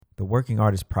The Working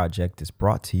Artist Project is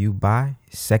brought to you by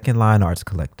Second Line Arts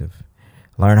Collective.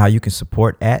 Learn how you can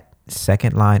support at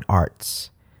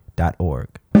secondlinearts.org.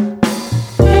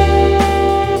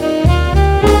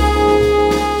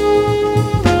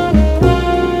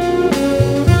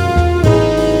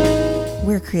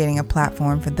 We're creating a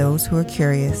platform for those who are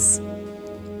curious,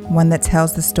 one that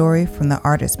tells the story from the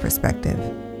artist's perspective.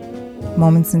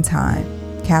 Moments in time,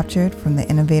 captured from the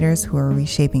innovators who are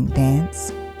reshaping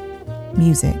dance,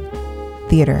 music,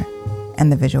 theater, and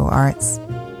the visual arts.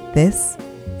 This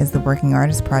is the Working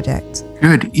Artist Project.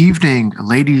 Good evening,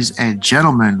 ladies and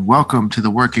gentlemen. Welcome to the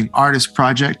Working Artist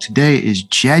Project. Today is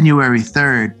January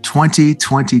 3rd,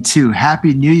 2022.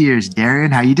 Happy New Year's,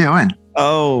 Darian. How you doing?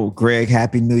 Oh, Greg,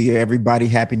 Happy New Year, everybody.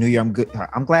 Happy New Year. I'm good.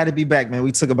 I'm glad to be back, man.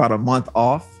 We took about a month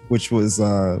off, which was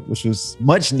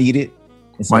much needed.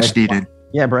 Much needed.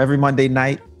 Yeah, bro. Every Monday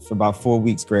night for about 4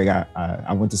 weeks, Greg,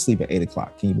 I went to sleep at 8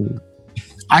 o'clock. Can you believe it?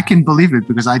 I can believe it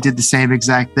because I did the same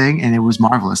exact thing and it was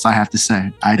marvelous, I have to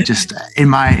say. I just, in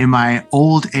my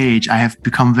old age, I have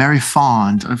become very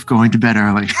fond of going to bed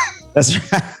early. That's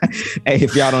right. Hey,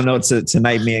 if y'all don't know,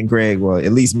 tonight, me and Greg, well,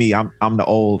 at least me, I'm the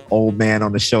old man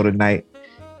on the show tonight.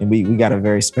 And we got a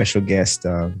very special guest,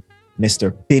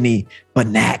 Mr.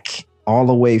 Benack, all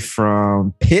the way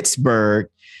from Pittsburgh.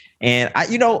 And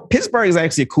Pittsburgh is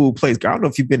actually a cool place. I don't know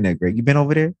if you've been there, Greg. You been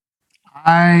over there?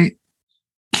 I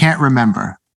can't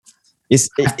remember. I've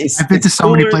been to so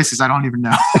many places I don't even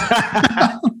know.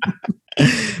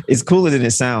 It's cooler than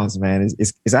it sounds, man.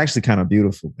 It's actually kind of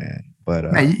beautiful, man. But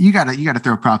man, you gotta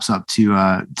throw props up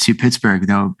to Pittsburgh.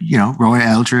 Roy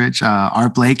Eldridge,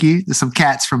 Art Blakey, there's some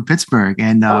cats from Pittsburgh,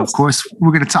 and of course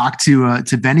we're gonna talk to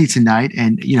Benny tonight.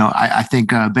 And I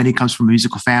think Benny comes from a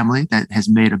musical family that has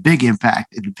made a big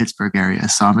impact in the Pittsburgh area.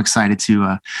 So I'm excited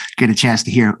to get a chance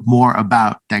to hear more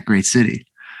about that great city.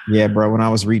 Yeah, bro. When I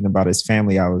was reading about his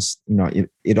family, I was,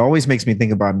 it always makes me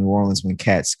think about New Orleans when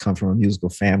cats come from a musical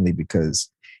family,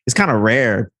 because it's kind of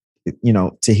rare,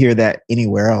 to hear that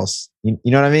anywhere else. You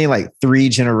know what I mean? Like 3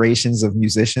 generations of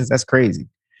musicians. That's crazy.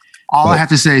 I have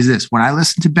to say is this. When I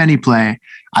listen to Benny play,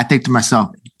 I think to myself,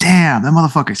 damn, that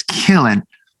motherfucker's killing.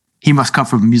 He must come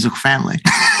from a musical family.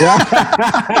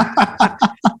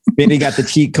 Benny got the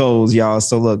cheat codes, y'all.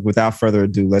 So look, without further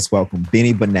ado, let's welcome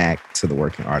Benny Benack to the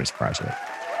Working Artist Project.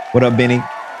 What up, Benny?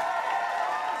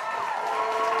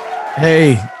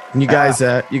 Hey, you guys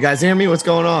hear me? What's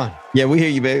going on? Yeah, we hear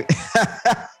you, baby.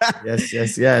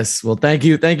 Yes. Well, thank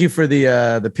you for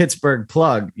the Pittsburgh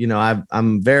plug.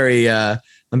 I'm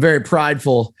very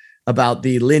prideful about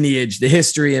the lineage, the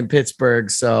history in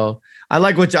Pittsburgh. So I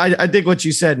like I dig what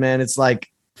you said, man. It's like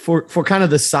for kind of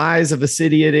the size of a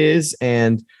city it is,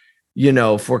 and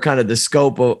for kind of the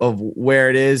scope of where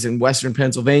it is in Western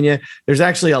Pennsylvania, there's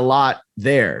actually a lot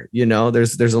there.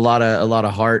 There's a lot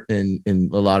of heart and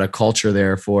a lot of culture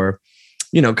there for,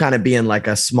 kind of being like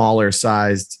a smaller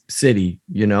sized city,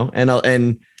 and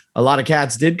a lot of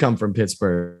cats did come from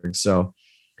Pittsburgh. So,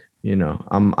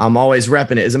 I'm always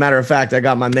repping it. As a matter of fact, I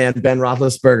got my man, Ben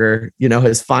Roethlisberger,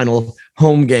 his final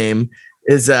home game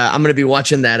is I'm going to be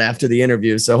watching that after the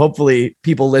interview. So hopefully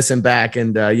people listen back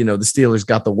and, the Steelers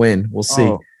got the win. We'll see.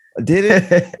 Oh,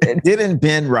 didn't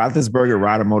Ben Roethlisberger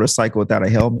ride a motorcycle without a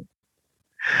helmet?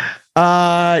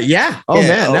 Yeah. Oh, yeah.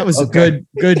 Man, that was a good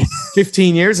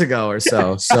 15 years ago or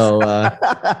so. So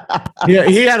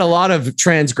he had a lot of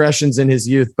transgressions in his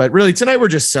youth, but really tonight we're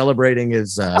just celebrating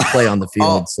his play on the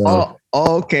field.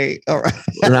 Okay. All right.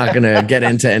 We're not going to get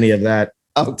into any of that.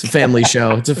 Oh, it's a family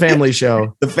show. The family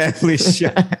show.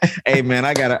 Hey man,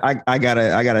 I got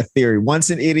a theory. Once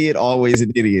an idiot, always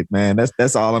an idiot, man.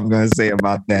 That's all I'm gonna say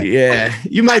about that. Yeah,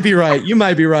 you might be right.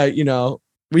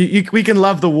 We can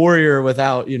love the Warrior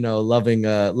without loving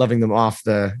them off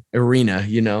the arena.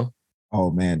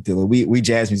 Oh man, Dylan, we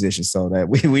jazz musicians, so that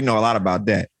we know a lot about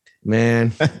that.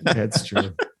 Man, that's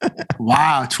true.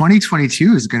 Wow,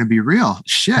 2022 is going to be real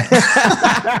shit.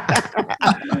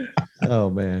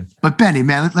 Oh man! But Benny,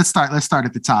 man, let's start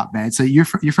at the top, man. So you're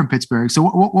from Pittsburgh. So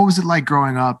what was it like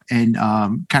growing up and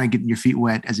kind of getting your feet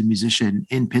wet as a musician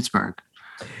in Pittsburgh?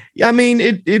 Yeah, I mean,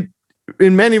 it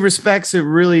in many respects it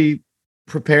really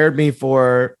prepared me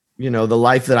for the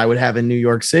life that I would have in New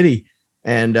York City.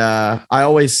 And I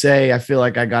always say I feel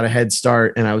like I got a head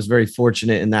start, and I was very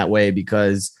fortunate in that way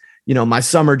because my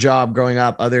summer job growing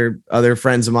up, other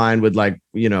friends of mine would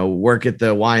work at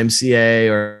the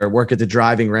YMCA or work at the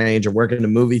driving range or work in a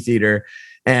movie theater.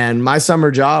 And my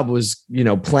summer job was,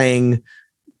 playing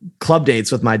club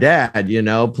dates with my dad,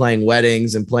 playing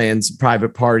weddings and playing some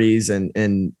private parties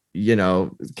and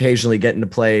occasionally getting to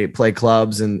play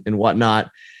clubs and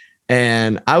whatnot.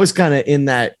 And I was kind of in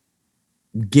that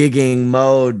gigging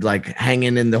mode, like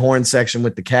hanging in the horn section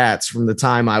with the Cats from the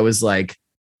time I was like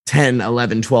 10,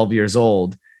 11, 12 years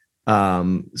old.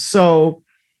 So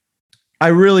I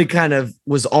really kind of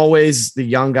was always the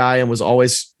young guy and was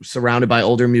always surrounded by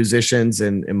older musicians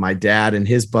and my dad and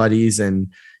his buddies.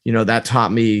 And, that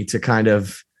taught me to kind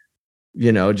of,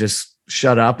 just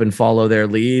shut up and follow their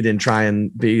lead and try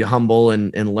and be humble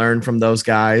and learn from those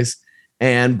guys.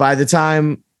 And by the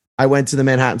time I went to the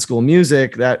Manhattan School of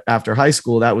Music, that after high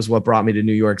school, that was what brought me to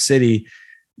New York City.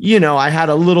 I had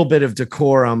a little bit of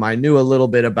decorum. I knew a little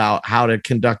bit about how to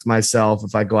conduct myself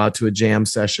if I go out to a jam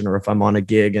session or if I'm on a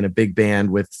gig in a big band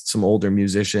with some older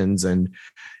musicians. And,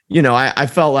 I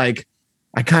felt like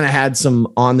I kind of had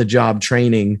some on the job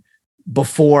training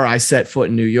before I set foot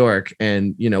in New York.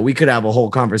 And, we could have a whole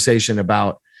conversation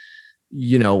about,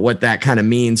 what that kind of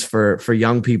means for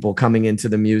young people coming into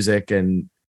the music and,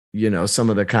 some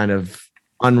of the kind of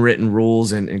unwritten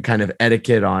rules and kind of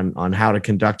etiquette on how to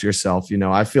conduct yourself.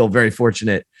 I feel very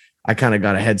fortunate. I kind of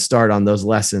got a head start on those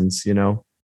lessons,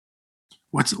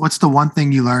 What's the one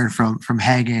thing you learned from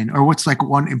hanging, or what's like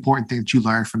one important thing that you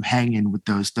learned from hanging with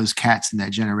those cats in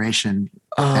that generation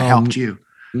that helped you?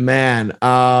 Man.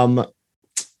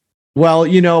 Well,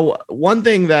 one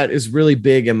thing that is really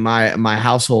big in my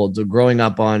household, growing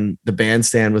up on the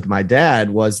bandstand with my dad,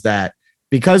 was that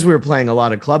because we were playing a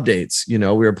lot of club dates, we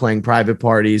were playing private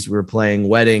parties, we were playing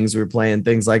weddings, we were playing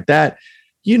things like that.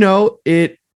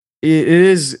 It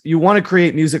is, you want to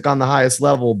create music on the highest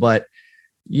level, but,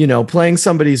 playing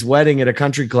somebody's wedding at a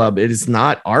country club, it is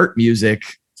not art music,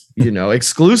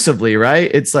 exclusively, right?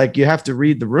 It's like you have to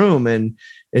read the room. And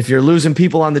if you're losing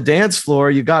people on the dance floor,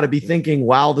 you got to be thinking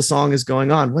while the song is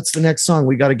going on, what's the next song?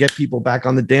 We got to get people back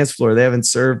on the dance floor. They haven't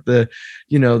served the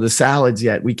salads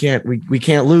yet. We can't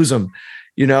lose them.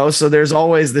 So there's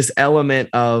always this element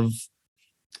of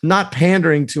not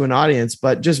pandering to an audience,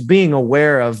 but just being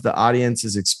aware of the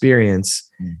audience's experience.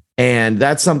 And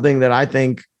that's something that I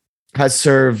think has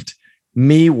served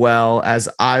me well as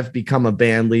I've become a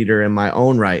band leader in my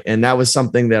own right. And that was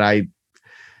something that I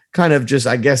kind of just,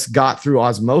 I guess, got through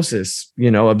osmosis,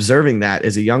 observing that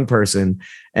as a young person,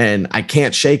 and I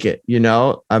can't shake it.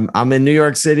 I'm in New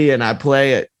York City and I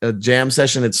play at a jam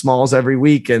session at Smalls every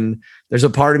week. And there's a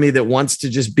part of me that wants to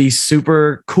just be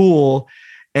super cool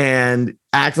and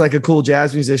act like a cool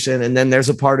jazz musician. And then there's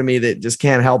a part of me that just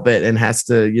can't help it and has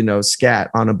to, scat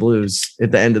on a blues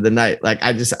at the end of the night. Like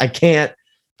I can't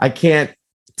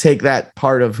take that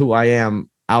part of who I am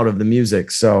out of the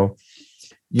music. So,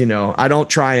 I don't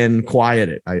try and quiet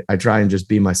it. I try and just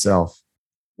be myself.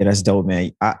 Yeah, that's dope,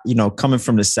 man. Coming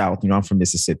from the South, I'm from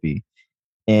Mississippi,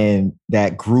 and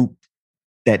that group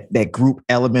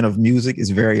element of music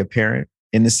is very apparent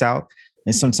in the South.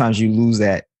 And sometimes you lose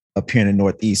that up here in the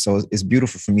Northeast. So it's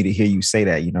beautiful for me to hear you say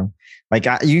that, like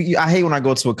I hate when I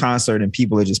go to a concert and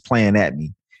people are just playing at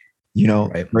me,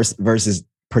 right, versus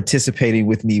participating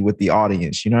with me, with the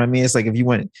audience. You know what I mean? It's like if you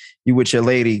with your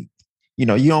lady, you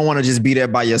don't want to just be there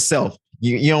by yourself.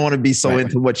 You don't want to be so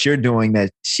into what you're doing that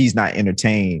she's not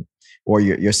entertained or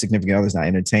your significant other's not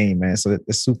entertained, man. So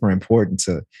it's super important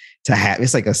to have.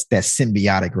 It's like that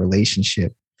symbiotic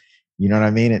relationship. You know what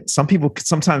I mean? And some people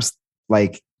sometimes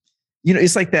like,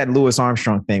 it's like that Louis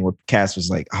Armstrong thing where Cass was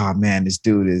like, oh man, this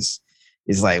dude is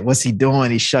like, what's he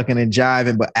doing? He's shucking and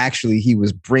jiving, but actually he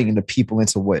was bringing the people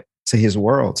into his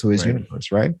world, to his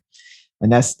universe, right?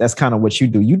 And that's kind of what you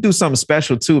do. You do something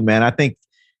special too, man. I think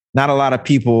not a lot of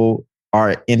people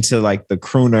are into like the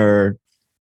crooner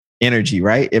energy,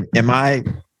 right? Am I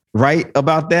right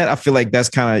about that? I feel like that's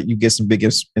kind of, you get some big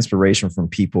inspiration from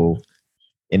people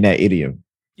in that idiom.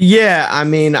 Yeah. I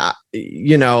mean,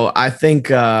 I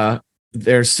think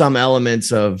there's some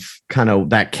elements of kind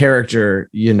of that character,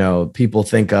 people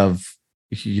think of,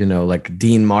 like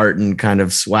Dean Martin kind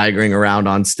of swaggering around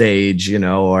on stage,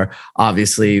 or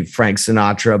obviously Frank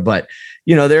Sinatra. But,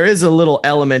 there is a little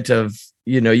element of,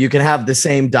 you can have the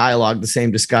same dialogue, the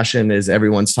same discussion as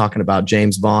everyone's talking about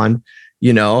James Bond,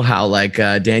 how like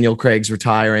Daniel Craig's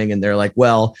retiring and they're like,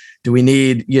 well, do we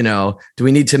need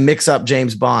to mix up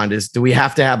James Bond? Do we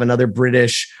have to have another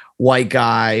British white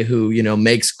guy who,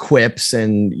 makes quips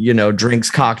and,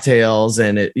 drinks cocktails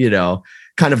and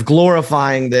kind of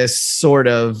glorifying this sort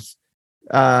of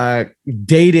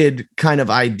dated kind of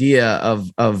idea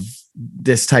of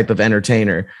this type of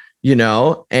entertainer,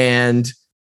 and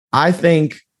I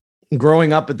think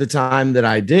growing up at the time that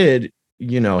I did,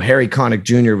 Harry Connick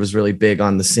Jr. was really big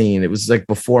on the scene. It was like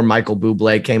before Michael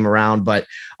Bublé came around, but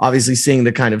obviously seeing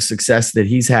the kind of success that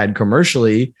he's had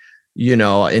commercially,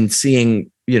 and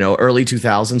seeing, early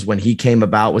 2000s when he came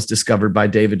about, was discovered by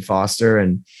David Foster.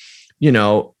 And,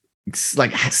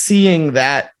 like seeing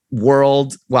that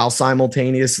world while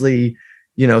simultaneously,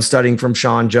 studying from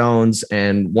Sean Jones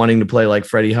and wanting to play like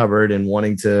Freddie Hubbard and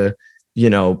wanting to,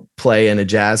 play in a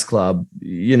jazz club,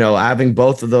 having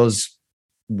both of those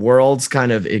worlds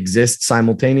kind of exist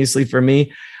simultaneously for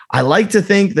me. I like to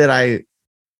think that I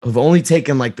have only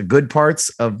taken like the good parts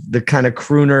of the kind of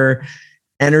crooner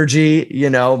energy,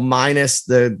 minus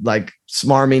the like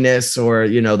smarminess or,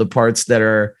 the parts that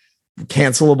are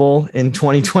cancelable in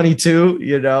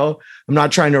 2022. I'm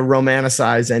not trying to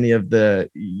romanticize any of the,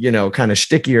 kind of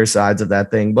stickier sides of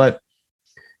that thing, but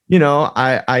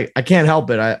I can't help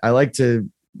it. I like to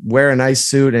wear a nice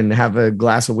suit and have a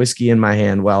glass of whiskey in my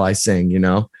hand while I sing,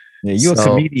 Yeah, you're a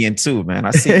comedian too, man.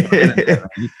 I see.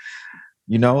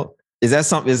 Is that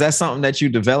something that you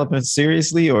developing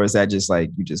seriously, or is that just like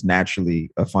you just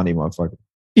naturally a funny motherfucker?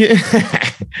 Yeah.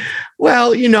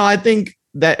 Well, I think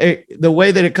that the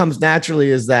way that it comes naturally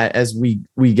is that as we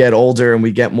get older and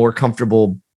we get more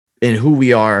comfortable in who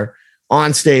we are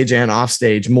on stage and off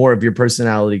stage, more of your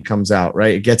personality comes out,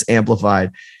 right? It gets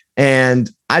amplified. And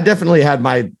I definitely had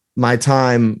my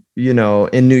time,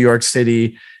 in New York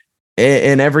City,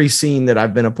 in every scene that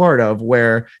I've been a part of,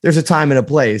 where there's a time and a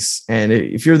place. And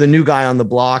if you're the new guy on the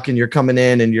block and you're coming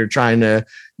in and you're trying to,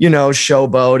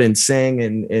 showboat and sing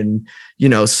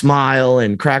and smile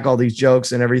and crack all these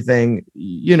jokes and everything,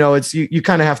 it's you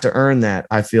kind of have to earn that,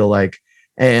 I feel like.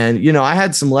 And, I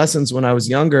had some lessons when I was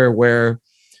younger where,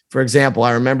 for example,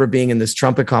 I remember being in this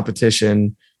trumpet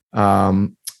competition.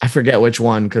 I forget which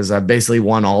one because I basically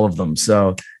won all of them.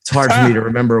 So it's hard for me to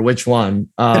remember which one.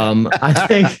 I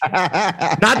think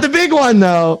not the big one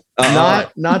though.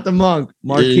 Not the monk.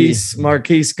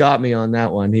 Marquise got me on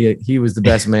that one. He was the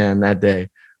best man that day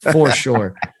for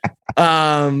sure.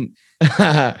 But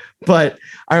I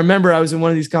remember I was in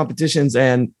one of these competitions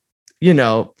and,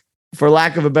 for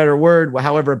lack of a better word,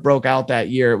 however it broke out that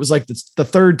year, it was like the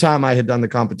third time I had done the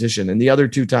competition. And the other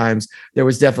two times there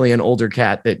was definitely an older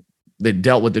cat that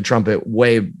dealt with the trumpet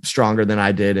way stronger than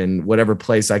I did. And whatever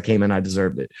place I came in, I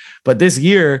deserved it. But this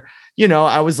year,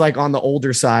 I was like on the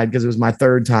older side because it was my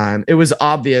third time. It was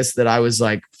obvious that I was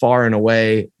like far and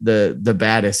away the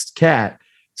baddest cat.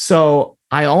 So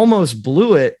I almost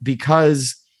blew it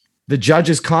because the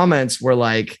judges' comments were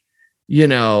like,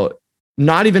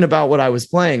 not even about what I was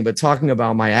playing, but talking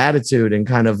about my attitude and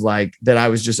kind of like that I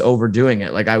was just overdoing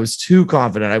it. Like I was too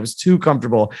confident. I was too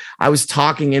comfortable. I was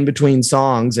talking in between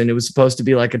songs and it was supposed to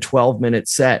be like a 12-minute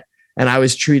set. And I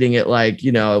was treating it like,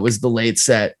 it was the late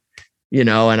set, and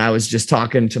I was just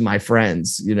talking to my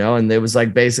friends, and it was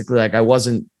like, basically like I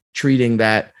wasn't treating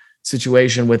that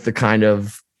situation with the kind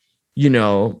of,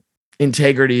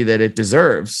 integrity that it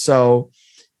deserves. So,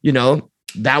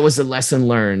 that was a lesson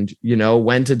learned,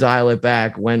 when to dial it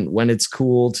back, when it's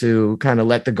cool to kind of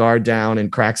let the guard down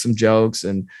and crack some jokes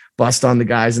and bust on the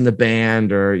guys in the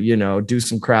band or, do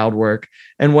some crowd work.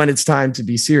 And when it's time to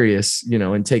be serious,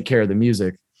 and take care of the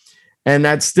music. And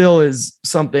that still is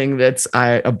something that's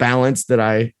a balance that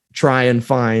I try and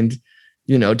find,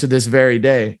 to this very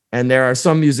day. And there are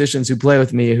some musicians who play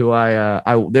with me who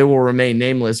they will remain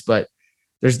nameless, but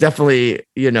there's definitely,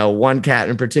 one cat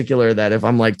in particular that if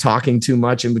I'm like talking too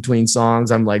much in between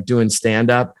songs, I'm like doing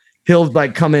stand up, he'll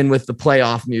like come in with the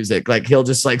playoff music. Like he'll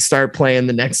just like start playing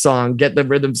the next song, get the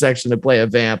rhythm section to play a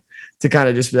vamp to kind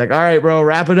of just be like, all right, bro,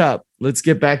 wrap it up. Let's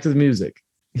get back to the music,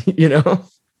 I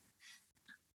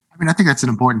mean, I think that's an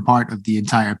important part of the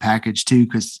entire package too,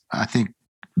 because I think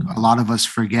a lot of us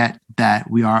forget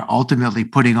that we are ultimately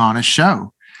putting on a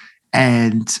show.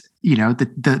 And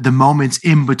the moments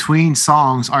in between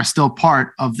songs are still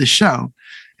part of the show.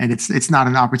 And it's not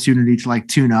an opportunity to like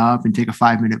tune up and take a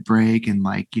 5-minute break and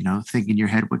like, think in your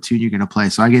head what tune you're going to play.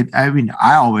 So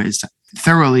I always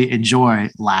thoroughly enjoy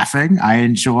laughing. I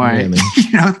enjoy,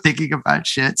 thinking about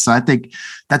shit. So I think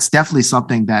that's definitely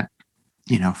something that,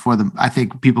 for them, I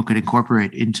think people could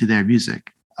incorporate into their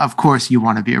music. Of course, you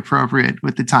want to be appropriate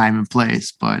with the time and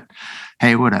place, but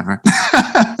hey, whatever.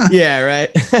 Yeah, right.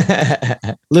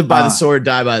 Live by the sword,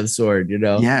 die by the sword,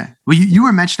 Yeah. Well, you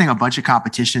were mentioning a bunch of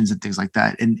competitions and things like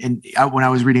that. And when I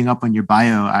was reading up on your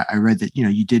bio, I read that,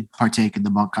 you did partake in the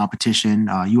monk competition.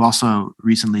 You also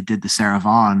recently did the Sarah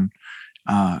Vaughan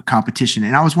competition.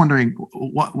 And I was wondering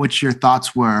what your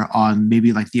thoughts were on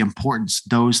maybe like the importance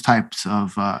those types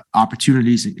of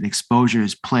opportunities and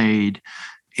exposures played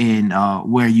in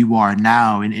where you are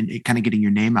now and kind of getting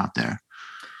your name out there.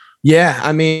 Yeah.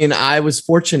 I mean, I was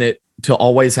fortunate to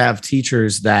always have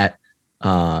teachers that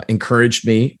encouraged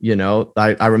me.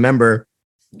 I remember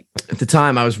at the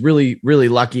time I was really, really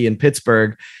lucky in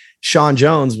Pittsburgh. Sean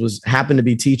Jones happened to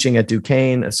be teaching at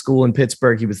Duquesne, a school in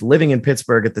Pittsburgh. He was living in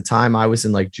Pittsburgh at the time. I was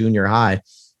in like junior high.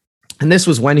 And this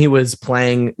was when he was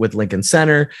playing with Lincoln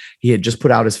Center. He had just put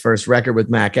out his first record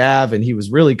with Mac Ave, and he was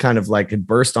really kind of like had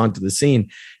burst onto the scene.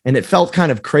 And it felt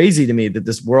kind of crazy to me that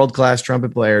this world-class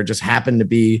trumpet player just happened to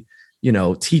be,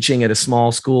 teaching at a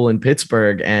small school in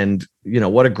Pittsburgh. And,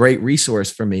 what a great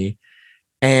resource for me.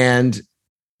 And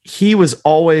he was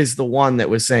always the one that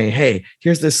was saying, hey,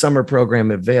 here's this summer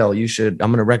program at Vail. I'm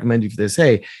going to recommend you for this.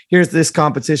 Hey, here's this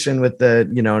competition with the,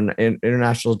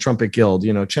 International Trumpet Guild,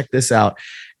 check this out.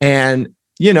 And,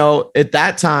 at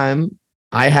that time,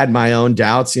 I had my own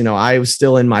doubts. I was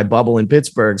still in my bubble in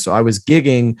Pittsburgh. So I was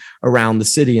gigging around the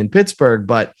city in Pittsburgh,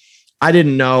 but I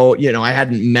didn't know, I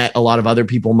hadn't met a lot of other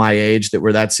people my age that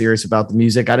were that serious about the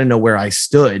music. I didn't know where I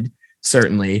stood,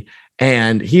 certainly.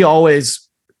 And he always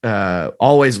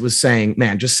was saying,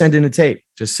 man, just send in a tape.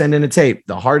 Just send in a tape.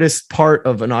 The hardest part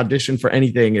of an audition for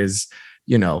anything is,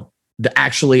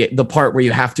 the part where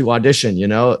you have to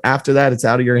audition, after that, it's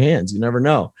out of your hands. You never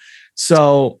know.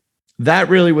 So that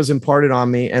really was imparted on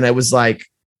me. And it was like,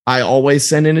 I always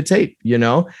send in a tape,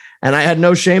 and I had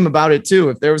no shame about it too.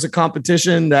 If there was a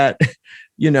competition that,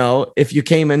 if you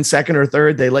came in second or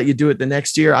third, they let you do it the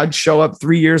next year. I'd show up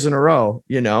 3 years in a row,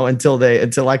 until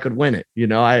I could win it.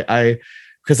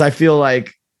 Because I feel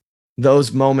like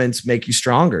those moments make you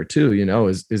stronger too,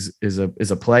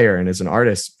 as a player and as an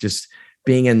artist, just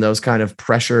being in those kind of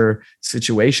pressure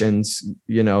situations,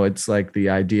 it's like the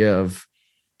idea of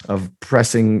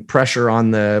pressing pressure on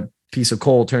the piece of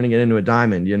coal, turning it into a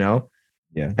diamond,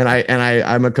 Yeah. And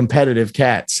I'm a competitive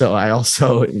cat. So I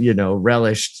also,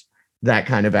 relished that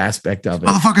kind of aspect of it.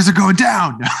 Motherfuckers are going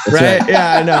down. Right.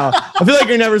 Yeah, I know. I feel like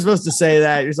you're never supposed to say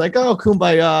that. You're just like, oh,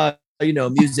 kumbaya.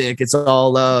 Music, it's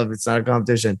all love. It's not a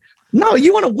competition. No,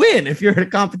 you want to win if you're in a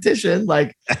competition.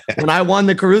 Like when I won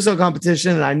the Caruso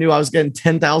competition and I knew I was getting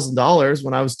 $10,000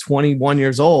 when I was 21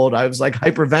 years old, I was like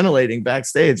hyperventilating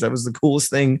backstage. That was the coolest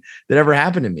thing that ever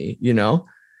happened to me,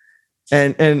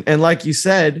 And like you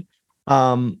said,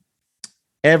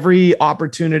 every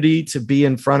opportunity to be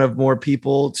in front of more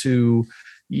people to,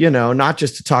 not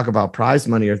just to talk about prize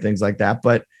money or things like that,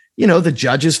 but the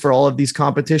judges for all of these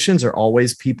competitions are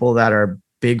always people that are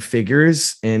big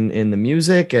figures in the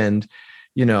music. And,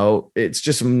 it's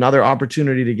just another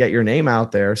opportunity to get your name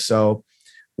out there. So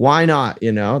why not?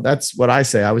 That's what I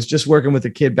say. I was just working with a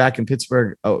kid back in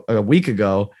Pittsburgh a week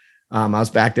ago. I was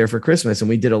back there for Christmas and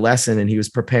we did a lesson and he was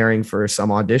preparing for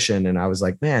some audition. And I was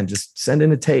like, man, just send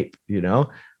in a tape. I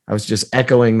was just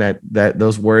echoing that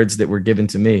those words that were given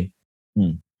to me.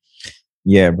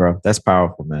 Yeah, bro. That's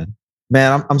powerful, man.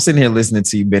 Man, I'm sitting here listening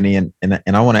to you, Benny, and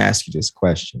I want to ask you this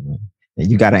question, man. And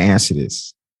you got to answer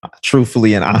this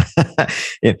truthfully. And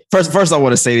first, I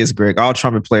want to say this, Greg. All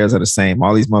trumpet players are the same.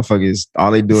 All these motherfuckers,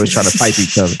 all they do is try to fight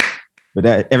each other. But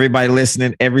everybody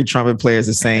listening, every trumpet player is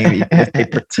the same. They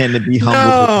pretend to be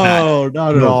humble. No,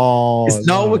 not at all.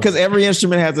 Because every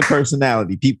instrument has a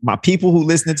personality. My people who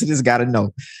listen to this got to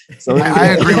know. So I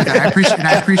agree with that.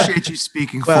 I appreciate you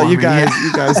speaking. Well, for you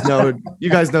me.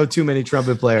 guys know too many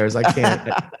trumpet players. I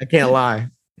can't lie.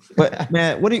 But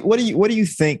man, what do you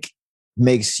think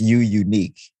makes you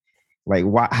unique? Like,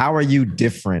 how are you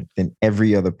different than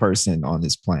every other person on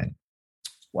this planet?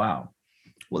 Wow.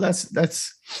 Well,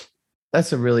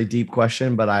 that's a really deep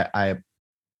question, but I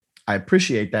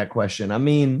appreciate that question. I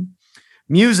mean,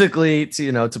 musically,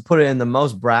 to put it in the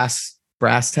most brass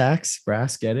tacks,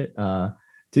 get it?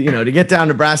 To get down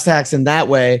to brass tacks in that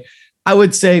way, I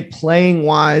would say playing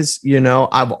wise,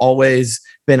 I've always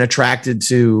been attracted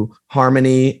to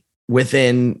harmony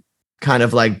within kind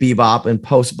of like bebop and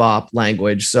post bop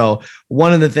language. So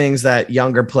one of the things that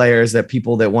younger players, that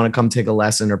people that want to come take a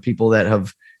lesson or people that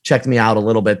have checked me out a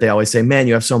little bit, they always say, man,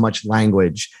 you have so much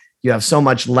language.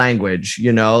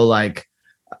 Like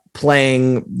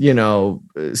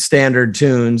playing, standard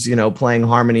tunes, playing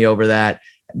harmony over that,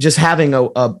 just having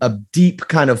a deep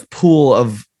kind of pool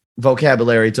of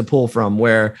vocabulary to pull from,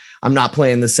 where I'm not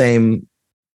playing the same,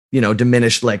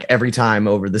 diminished lick every time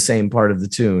over the same part of the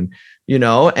tune,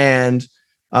 and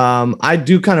I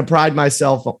do kind of pride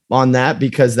myself on that,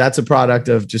 because that's a product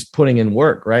of just putting in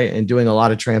work, right? And doing a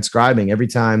lot of transcribing. Every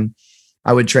time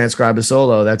I would transcribe a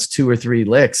solo, that's 2 or 3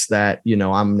 licks that,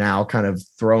 I'm now kind of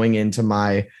throwing into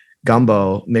my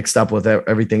gumbo mixed up with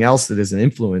everything else that is an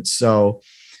influence. So,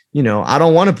 I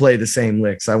don't want to play the same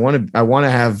licks. I want to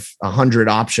have 100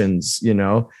 options.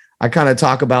 I kind of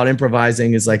talk about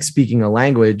improvising as like speaking a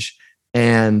language,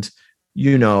 and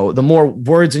the more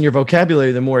words in your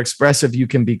vocabulary, the more expressive you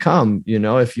can become.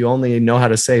 If you only know how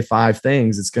to say 5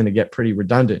 things, it's going to get pretty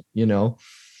redundant,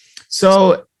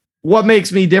 So what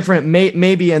makes me different,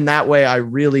 maybe in that way, I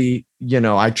really,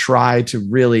 I try to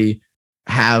really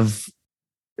have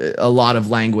a lot of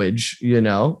language,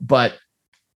 but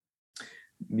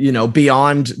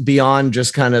beyond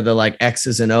just kind of the like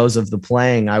X's and O's of the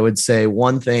playing, I would say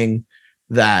one thing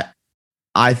that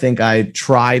I think I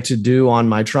try to do on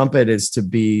my trumpet is to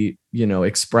be,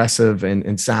 expressive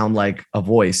and sound like a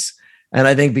voice. And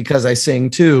I think because I sing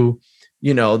too,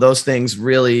 those things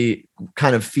really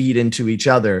kind of feed into each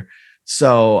other.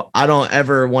 So I don't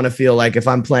ever want to feel like if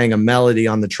I'm playing a melody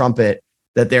on the trumpet,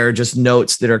 that there are just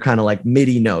notes that are kind of like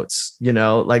MIDI notes,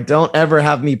 like don't ever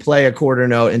have me play a quarter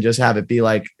note and just have it be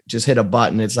like, just hit a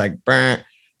button. It's like, burn.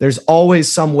 There's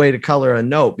always some way to color a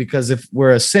note, because if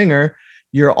we're a singer,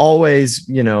 you're always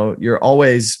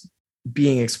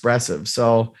being expressive.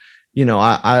 So,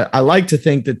 I like to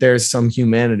think that there's some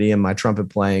humanity in my trumpet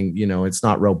playing, it's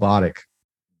not robotic.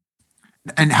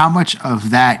 And how much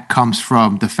of that comes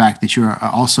from the fact that you're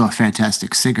also a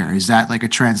fantastic singer? Is that like a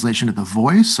translation of the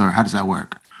voice, or how does that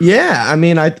work? Yeah, I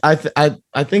mean, I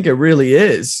think it really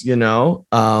is,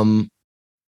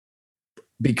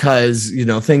 because,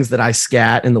 things that I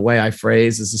scat and the way I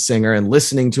phrase as a singer, and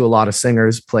listening to a lot of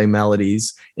singers play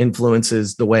melodies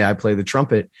influences the way I play the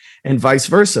trumpet, and vice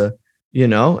versa,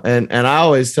 and I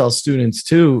always tell students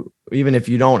too, even if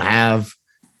you don't have,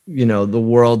 the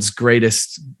world's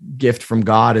greatest gift from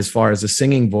God as far as a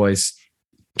singing voice,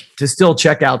 to still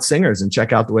check out singers and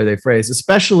check out the way they phrase,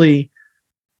 especially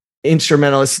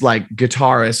instrumentalists like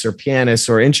guitarists or pianists,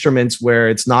 or instruments where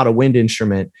it's not a wind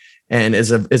instrument. And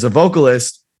as a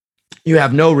vocalist, you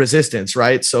have no resistance,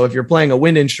 right? So if you're playing a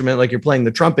wind instrument, like you're playing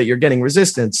the trumpet, you're getting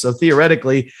resistance. So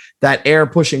theoretically, that air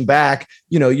pushing back,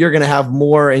 you're going to have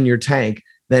more in your tank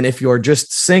than if you're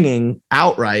just singing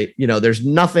outright. There's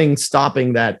nothing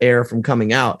stopping that air from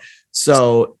coming out.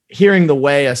 So hearing the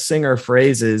way a singer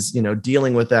phrases,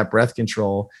 dealing with that breath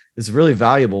control is really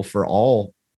valuable for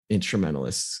all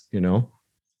instrumentalists, You know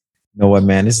what,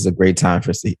 man? This is a great time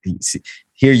for us to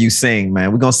hear you sing,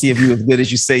 man. We're going to see if you're as good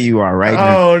as you say you are, right?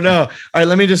 Oh, no. All right,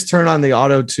 let me just turn on the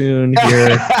auto tune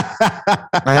here.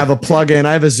 I have a plugin.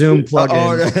 I have a Zoom plugin.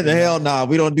 Oh, the hell no. Nah.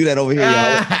 We don't do that over here,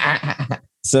 y'all.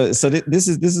 So this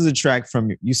is a track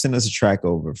you sent us a track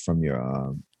over from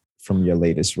your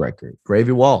latest record,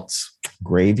 Gravy Waltz.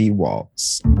 Gravy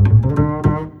Waltz.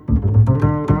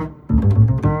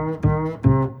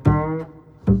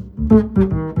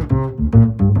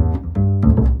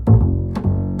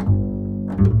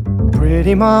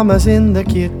 Pretty mama's in the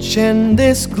kitchen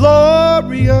this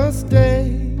glorious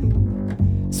day.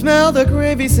 Smell the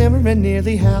gravy simmering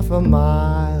nearly half a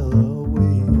mile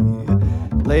away.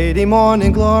 Lady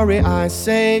morning glory, I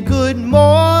say good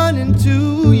morning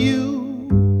to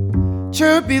you.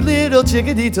 Chirpy little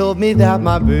chickadee told me that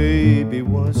my baby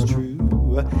was true.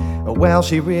 Well,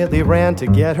 she really ran to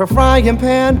get her frying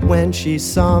pan when she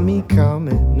saw me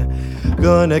coming.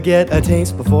 Gonna get a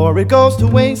taste before it goes to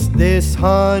waste. This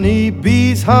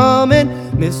honeybee's humming.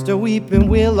 Mr. Weeping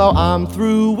Willow, I'm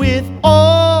through with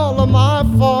all of my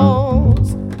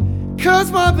faults,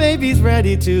 'cause my baby's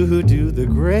ready to do the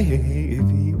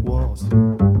gravy waltz.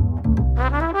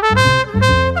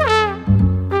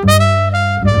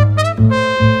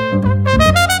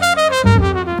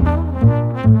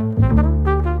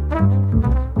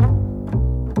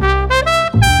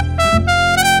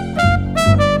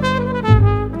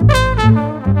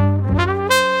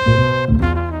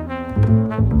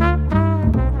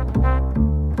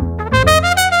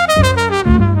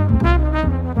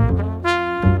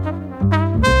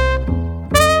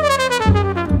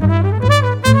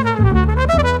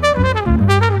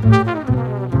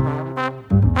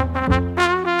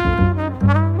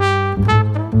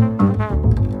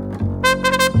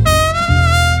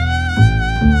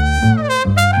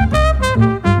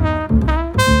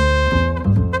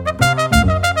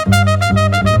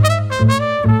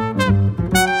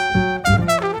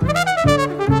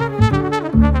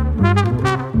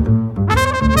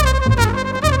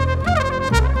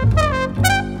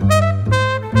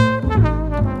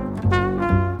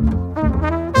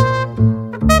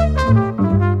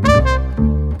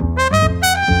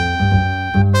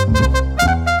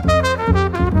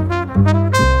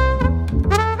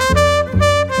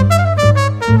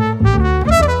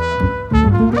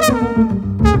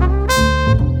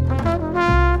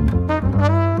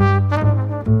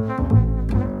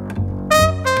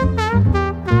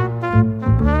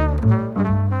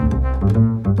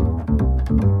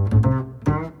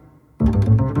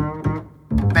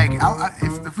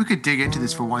 dig into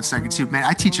this for 1 second too, man,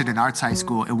 I teach at an arts high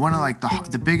school, and one of like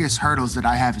the biggest hurdles that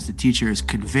I have as a teacher is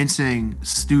convincing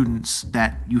students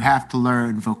that you have to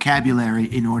learn vocabulary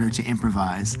in order to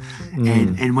improvise.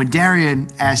 And when Darian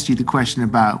asked you the question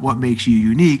about what makes you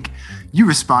unique, you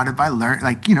responded by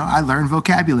I learned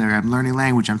vocabulary, I'm learning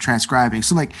language, I'm transcribing.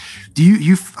 So like, do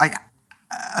you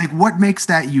like what makes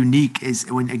that unique is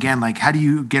when, again, like how do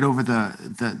you get over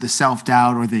the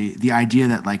self-doubt or the idea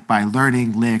that like by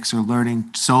learning licks or learning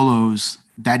solos,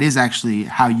 that is actually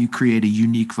how you create a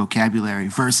unique vocabulary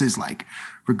versus like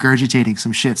regurgitating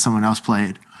some shit someone else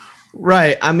played?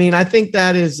 Right. I mean, I think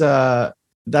that is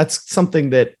that's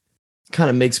something that kind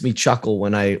of makes me chuckle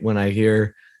when I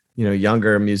hear,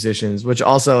 younger musicians, which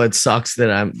also it sucks that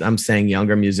I'm saying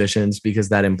younger musicians because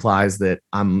that implies that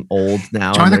I'm old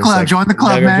now. Join the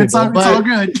club, man. It's all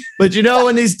good. But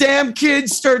when these damn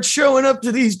kids start showing up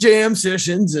to these jam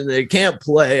sessions and they can't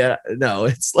play, no,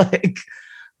 it's like,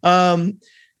 I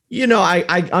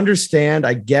understand.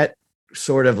 I get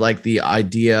sort of like the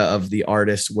idea of the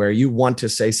artist where you want to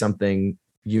say something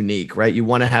unique, right? You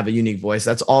want to have a unique voice.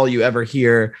 That's all you ever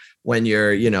hear when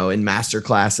you're, in master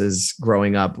classes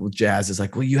growing up with jazz is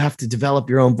like, well, you have to develop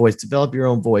your own voice,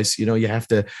 you have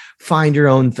to find your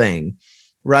own thing.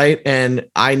 Right. And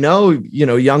I know,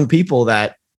 young people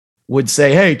that would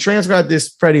say, hey, transcribe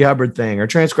this Freddie Hubbard thing or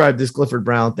transcribe this Clifford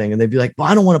Brown thing. And they'd be like, well,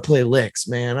 I don't want to play licks,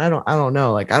 man. I don't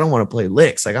know. Like, I don't want to play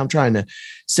licks. Like I'm trying to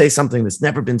say something that's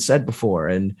never been said before.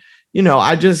 And,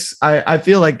 I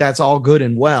feel like that's all good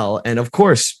and well. And of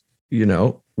course, we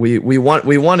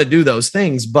want to do those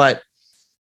things, but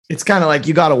it's kind of like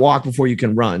you got to walk before you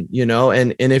can run,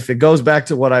 and if it goes back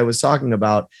to what I was talking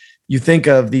about, you think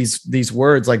of these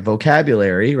words like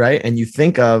vocabulary, right? And you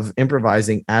think of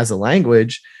improvising as a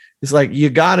language. It's like, you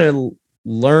got to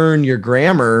learn your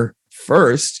grammar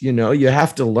first. You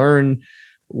have to learn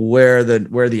where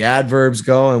the adverbs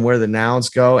go and where the nouns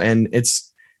go. And it's,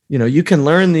 you can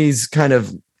learn these kind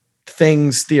of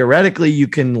things theoretically. You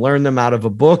can learn them out of a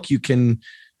book. You can,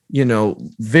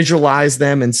 visualize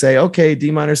them and say, okay, D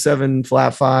minor 7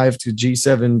 flat 5 to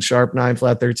G7 sharp 9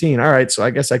 flat 13. All right. So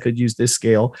I guess I could use this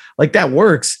scale. Like that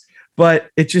works. But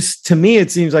it just, to me, it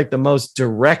seems like the most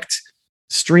direct,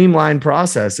 streamlined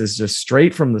process is just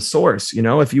straight from the source.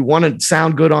 If you want to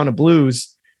sound good on a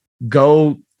blues,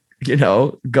 go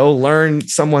learn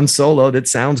someone's solo that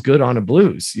sounds good on a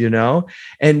blues,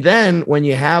 and then when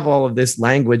you have all of this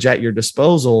language at your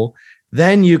disposal,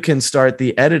 then you can start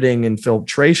the editing and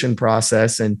filtration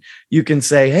process. And you can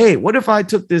say, hey, what if I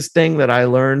took this thing that I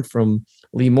learned from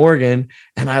Lee Morgan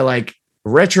and I like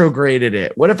retrograded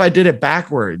it? What if I did it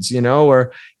backwards,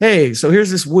 or, hey, so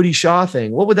here's this Woody Shaw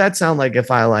thing. What would that sound like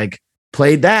if I like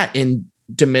played that in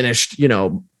diminished,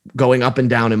 going up and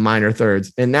down in minor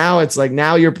thirds? And now it's like,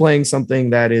 now you're playing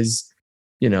something that is,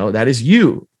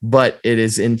 you, but it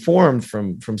is informed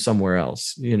from somewhere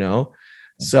else,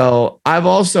 So I've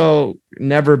also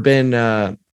never been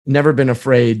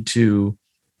afraid to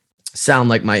sound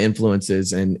like my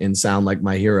influences and sound like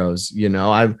my heroes.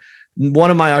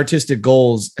 One of my artistic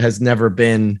goals has never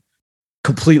been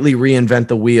completely reinvent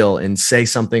the wheel and say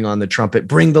something on the trumpet,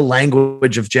 bring the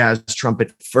language of jazz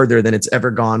trumpet further than it's ever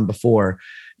gone before.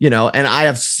 And I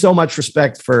have so much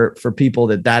respect for people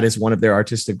that is one of their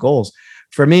artistic goals.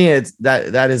 For me, it's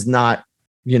that is not,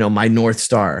 my North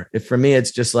Star. For me,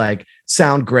 it's just like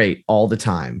sound great all the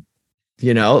time,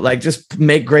 like just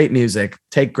make great music,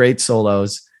 take great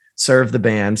solos, serve the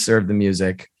band, serve the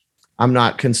music. I'm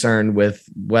not concerned with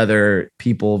whether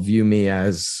people view me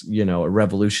as, a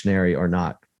revolutionary or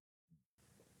not.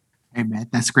 Hey man,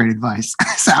 that's great advice.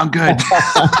 Sound good.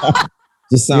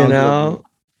 Just sound good.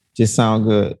 Just sound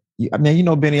good. I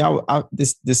mean, Benny,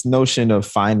 this notion of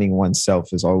finding oneself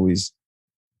has always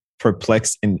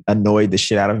perplexed and annoyed the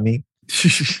shit out of me.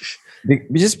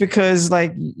 Just because,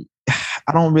 like,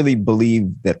 I don't really believe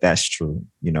that that's true,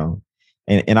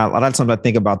 And a lot of times I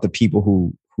think about the people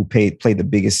who played the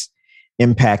biggest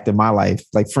impact in my life.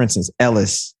 Like, for instance,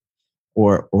 Ellis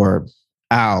or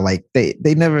Al. Like, they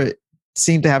never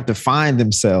seem to have to find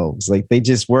themselves. Like, they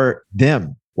just were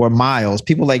them. Or Miles,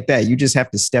 people like that. You just have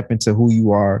to step into who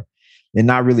you are and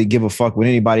not really give a fuck what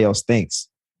anybody else thinks.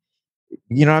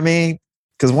 You know what I mean?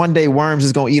 Because one day Worms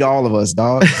is gonna eat all of us,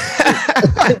 dog.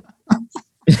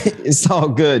 It's all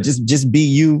good. Just be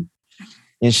you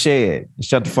and share it.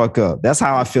 Shut the fuck up. That's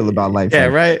how I feel about life. Yeah,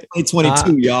 right.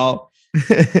 2022, y'all.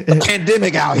 A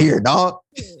pandemic out here, dog.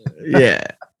 Yeah,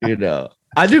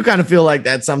 I do kind of feel like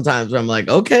that sometimes. Where I'm like,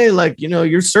 okay, like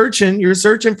you're searching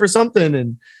for something,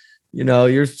 and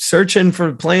you're searching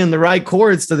for playing the right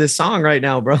chords to this song right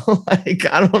now, bro. Like,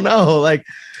 I don't know. Like,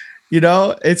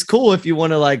 it's cool if you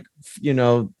want to, like,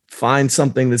 find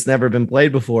something that's never been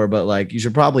played before, but like you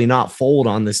should probably not fold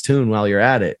on this tune while you're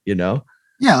at it, you know?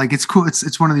 Yeah, like it's cool.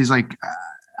 It's one of these like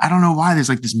I don't know why there's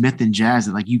like this myth in jazz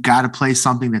that like you got to play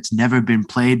something that's never been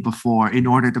played before in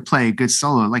order to play a good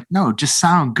solo. Like, no, just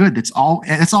sound good. That's all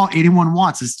 81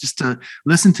 wants is just to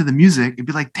listen to the music and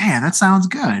be like, damn, that sounds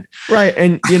good. Right.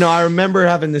 And, you know, I remember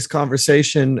having this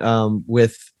conversation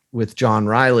with John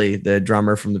Riley, the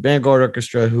drummer from the Vanguard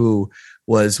Orchestra, who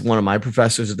was one of my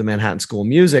professors at the Manhattan School of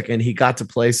Music. And he got to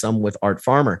play some with Art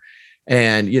Farmer.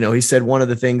 And, you know, he said one of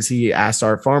the things he asked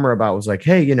Art Farmer about was like,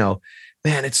 hey, you know,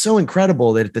 man, it's so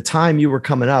incredible that at the time you were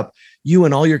coming up, you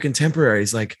and all your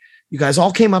contemporaries, like you guys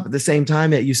all came up at the same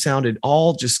time, yet you sounded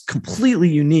all just completely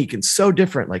unique and so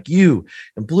different, like you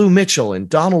and Blue Mitchell and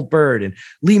Donald Byrd and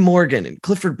Lee Morgan and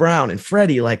Clifford Brown and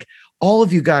Freddie, like all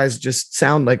of you guys just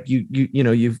sound like you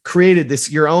know, you've created this,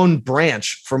 your own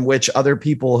branch from which other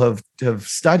people have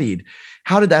studied.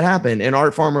 How did that happen? And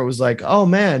Art Farmer was like, oh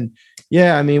man,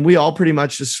 yeah, I mean, we all pretty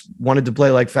much just wanted to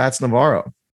play like Fats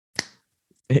Navarro.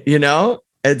 You know,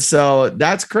 and so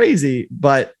that's crazy,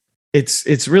 but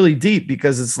it's really deep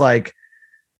because it's like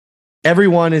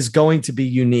everyone is going to be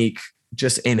unique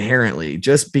just inherently,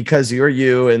 just because you're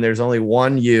you and there's only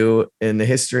one you in the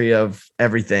history of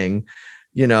everything,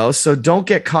 you know. So don't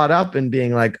get caught up in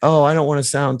being like, oh, I don't want to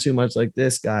sound too much like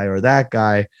this guy or that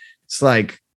guy. It's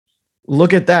like,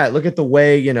 look at that. Look at the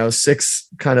way, you know, 6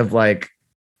 kind of like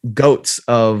goats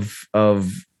of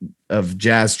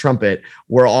jazz trumpet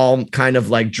were all kind of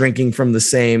like drinking from the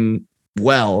same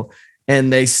well,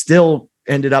 and they still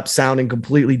ended up sounding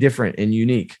completely different and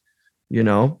unique, you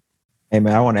know? Hey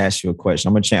man, I want to ask you a question.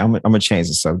 I'm gonna change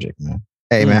the subject, man.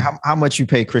 Hey man, how much you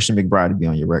pay Christian McBride to be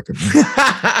on your record, man?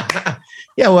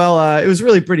 Yeah, well, it was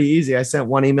really pretty easy. I sent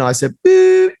one email. I said,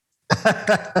 boop.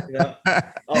 Yeah.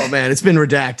 Oh man, it's been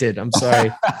redacted. I'm sorry.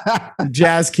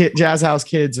 Jazz house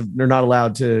kids are not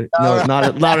allowed to,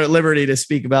 not allowed at liberty to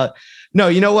speak about. No,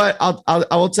 you know what?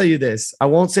 I will tell you this. I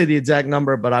won't say the exact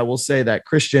number, but I will say that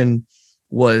Christian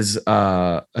was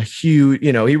a huge,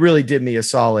 you know, he really did me a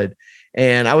solid.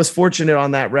 And I was fortunate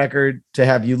on that record to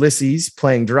have Ulysses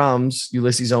playing drums,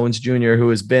 Ulysses Owens Jr., who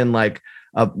has been like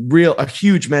a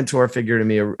huge mentor figure to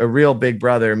me, a real big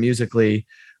brother musically.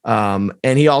 And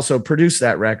he also produced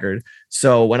that record.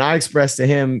 So when I expressed to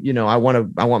him, you know, I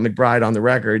want McBride on the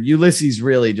record, Ulysses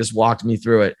really just walked me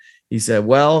through it. He said,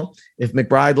 well, if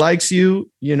McBride likes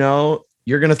you, you know,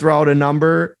 you're going to throw out a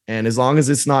number, and as long as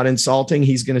it's not insulting,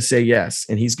 he's going to say yes.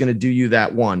 And he's going to do you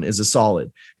that one as a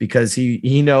solid, because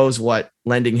he knows what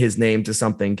lending his name to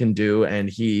something can do. And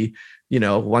he, you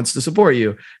know, wants to support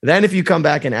you. Then if you come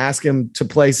back and ask him to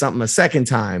play something a second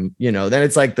time, you know, then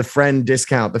it's like the friend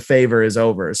discount, the favor is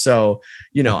over. So,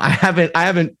 you know, I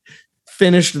haven't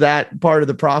finished that part of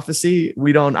the prophecy.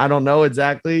 I don't know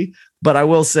exactly, but I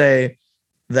will say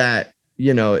that,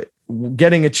 you know,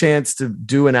 getting a chance to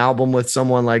do an album with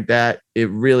someone like that, it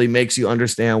really makes you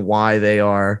understand why they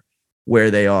are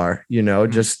where they are, you know,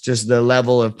 just the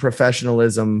level of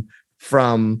professionalism,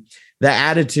 from the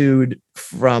attitude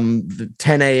from the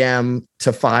 10 a.m.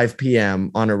 to 5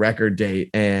 p.m. on a record date,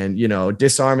 and, you know,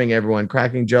 disarming everyone,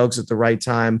 cracking jokes at the right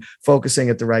time, focusing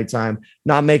at the right time,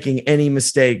 not making any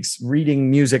mistakes, reading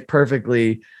music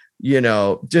perfectly, you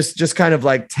know, just kind of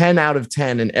like 10 out of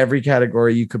 10 in every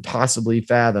category you could possibly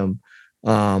fathom,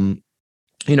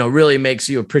 you know, really makes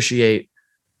you appreciate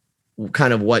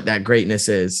kind of what that greatness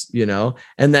is, you know.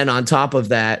 And then on top of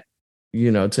that,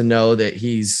 you know, to know that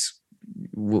he's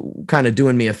kind of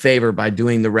doing me a favor by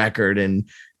doing the record and,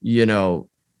 you know,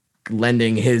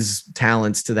 lending his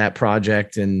talents to that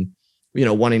project, and, you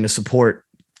know, wanting to support,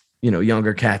 you know,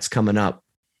 younger cats coming up.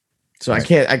 So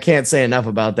right. I can't say enough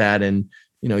about that. And,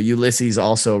 you know, Ulysses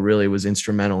also really was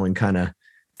instrumental in kind of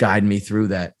guiding me through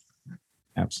that.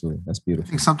 Absolutely. That's beautiful. I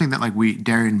think something that like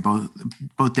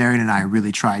both Darian and I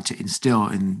really try to instill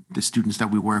in the students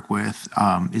that we work with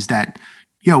is that,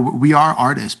 you know, we are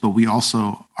artists, but we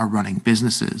also are running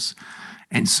businesses.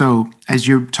 And so as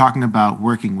you're talking about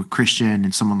working with Christian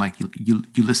and someone like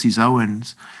Ulysses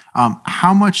Owens,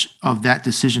 how much of that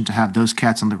decision to have those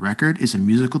cats on the record is a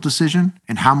musical decision,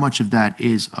 and how much of that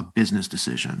is a business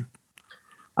decision?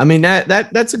 I mean,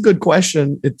 that's a good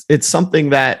question. It's something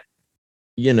that,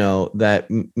 you know, that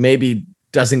maybe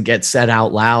doesn't get said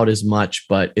out loud as much,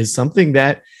 but is something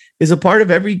that is a part of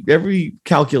every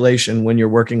calculation when you're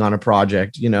working on a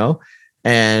project, you know,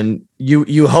 and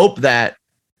you hope that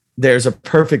there's a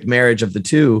perfect marriage of the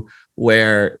two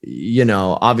where, you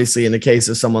know, obviously in the case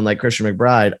of someone like Christian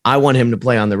McBride, I want him to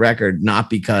play on the record, not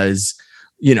because,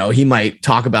 you know, he might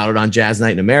talk about it on Jazz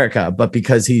Night in America, but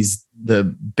because he's the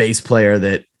bass player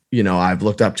that I've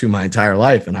looked up to my entire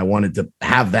life, and I wanted to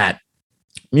have that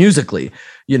musically,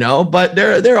 but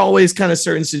there are always kind of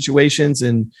certain situations,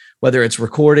 and whether it's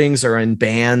recordings or in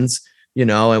bands,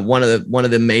 and one of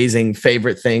the amazing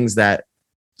favorite things that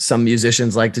some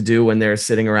musicians like to do when they're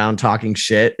sitting around talking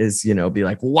shit is, be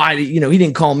like, why do he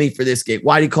didn't call me for this gig?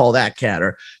 Why did he call that cat?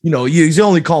 Or, he's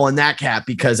only calling that cat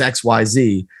because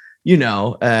XYZ,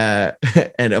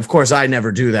 and of course I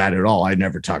never do that at all. I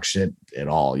never talk shit at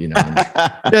all,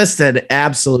 just an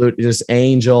absolute just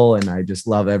angel. And I just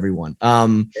love everyone.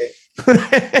 But,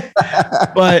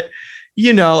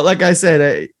 like I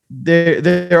said,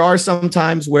 there are some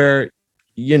times where,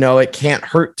 it can't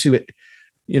hurt to,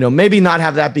 maybe not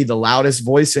have that be the loudest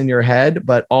voice in your head,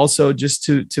 but also just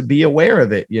to be aware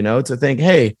of it, to think,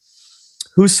 hey,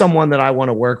 who's someone that I want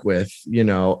to work with?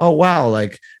 Oh, wow.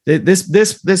 Like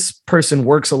this person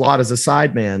works a lot as a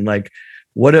sideman. Like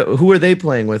who are they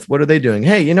playing with? What are they doing?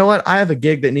 Hey, you know what? I have a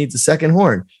gig that needs a second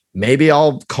horn. Maybe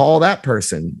I'll call that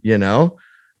person,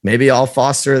 maybe I'll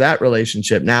foster that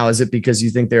relationship. Now, is it because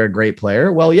you think they're a great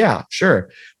player? Well, yeah, sure.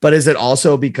 But is it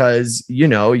also because,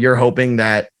 you're hoping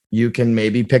that you can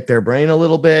maybe pick their brain a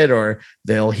little bit, or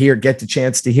they'll get the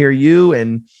chance to hear you,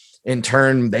 and in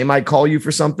turn, they might call you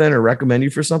for something or recommend you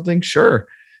for something? Sure.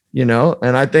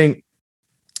 And I think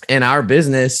in our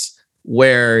business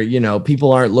where,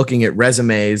 people aren't looking at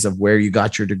resumes of where you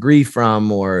got your degree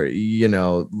from, or,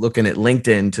 looking at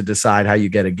LinkedIn to decide how you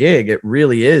get a gig, it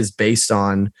really is based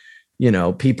on,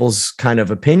 people's kind of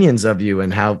opinions of you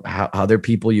and how they're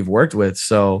people you've worked with.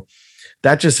 So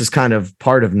that just is kind of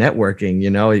part of networking.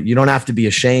 You don't have to be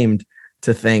ashamed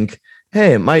to think,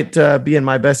 hey, it might be in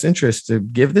my best interest to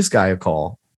give this guy a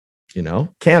call.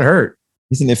 Can't hurt.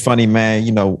 Isn't it funny, man?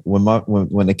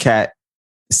 When the cat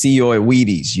CEO at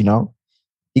Wheaties,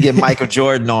 you get Michael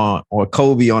Jordan on or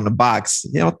Kobe on the box,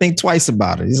 think twice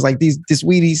about it. It's like this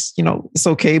Wheaties, it's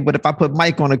okay. But if I put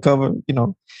Mike on the cover,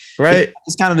 right.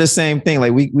 It's kind of the same thing.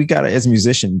 Like we got to, as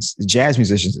musicians, jazz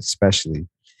musicians especially,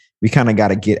 we kind of got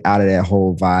to get out of that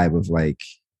whole vibe of like,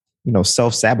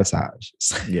 self-sabotage.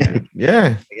 Yeah.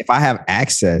 Yeah. If I have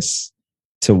access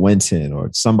to Winton or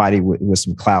somebody with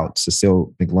some clout,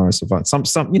 Cecile McLaurin, some,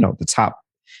 the top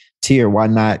tier, why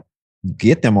not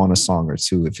get them on a song or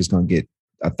two if it's going to get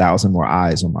 1,000 more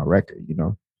eyes on my record,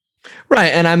 Right.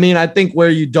 And I mean, I think where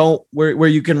you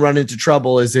can run into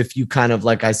trouble is if you kind of,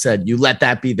 like I said, you let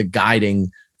that be the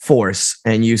guiding force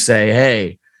and you say,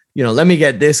 hey, let me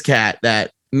get this cat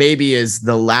that maybe is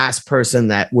the last person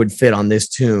that would fit on this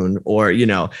tune. Or,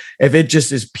 if it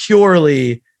just is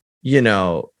purely,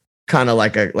 kind of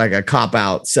like a cop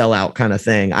out, sell out kind of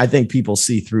thing, I think people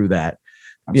see through that,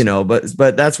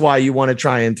 but that's why you want to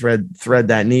try and thread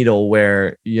that needle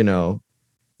where,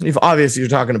 if obviously you're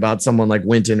talking about someone like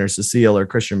Winton or Cecile or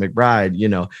Christian McBride,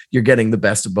 you're getting the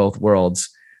best of both worlds.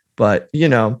 But,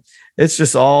 it's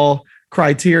just all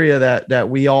criteria that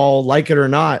we all, like it or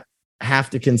not,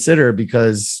 have to consider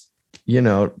because,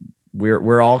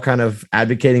 we're all kind of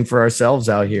advocating for ourselves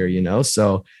out here,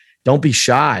 so don't be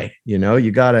shy.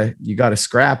 You gotta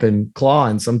scrap and claw.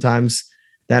 And sometimes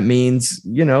that means,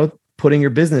 putting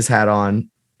your business hat on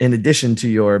in addition to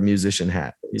your musician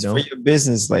hat. For your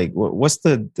business, like what's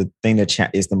the thing that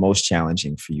is the most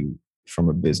challenging for you from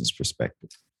a business perspective?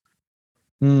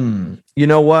 You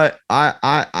know what?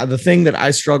 I the thing that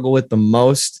I struggle with the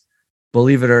most,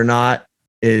 believe it or not,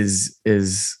 is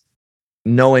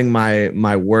knowing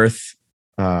my worth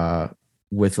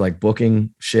with like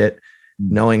booking shit,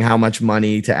 knowing how much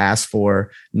money to ask for.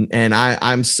 And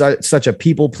I'm such a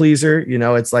people pleaser,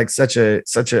 it's like such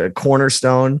a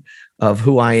cornerstone of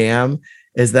who I am,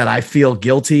 is that I feel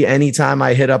guilty anytime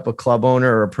I hit up a club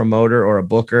owner or a promoter or a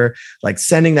booker, like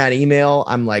sending that email.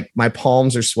 I'm like, my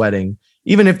palms are sweating.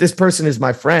 Even if this person is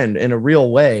my friend in a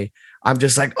real way, I'm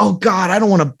just like, oh God, I don't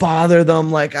want to bother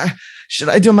them. Like,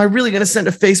 am I really going to send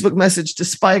a Facebook message to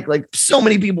Spike? Like, so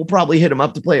many people probably hit him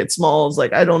up to play at Smalls.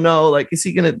 Like, I don't know. Like, is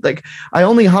he going to, like, I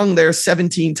only hung there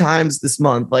 17 times this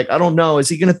month. Like, I don't know. Is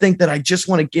he going to think that I just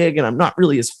want a gig and I'm not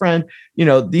really his friend?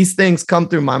 These things come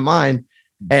through my mind.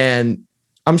 And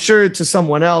I'm sure to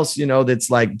someone else, that's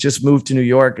like just moved to New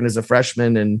York and is a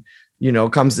freshman and,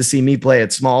 comes to see me play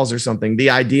at Smalls or something.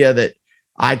 The idea that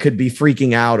I could be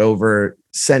freaking out over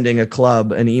sending a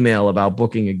club an email about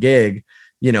booking a gig,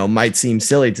 might seem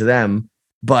silly to them,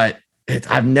 but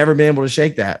I've never been able to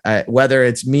shake that. Whether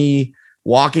it's me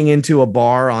walking into a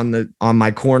bar on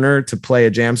my corner to play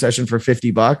a jam session for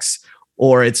 $50,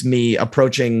 or it's me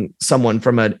approaching someone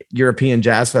from a European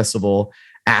jazz festival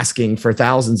asking for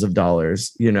thousands of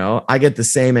dollars, I get the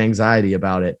same anxiety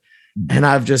about it. And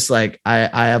I've just like, I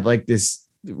have like this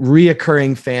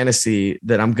reoccurring fantasy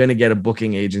that I'm going to get a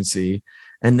booking agency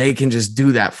and they can just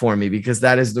do that for me, because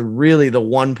that is really the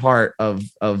one part of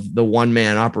the one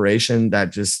man operation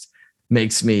that just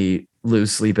makes me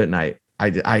lose sleep at night.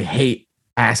 I hate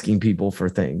asking people for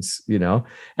things, and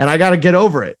I got to get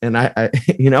over it. And I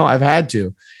I've had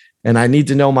to, and I need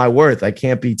to know my worth. I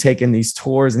can't be taking these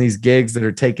tours and these gigs that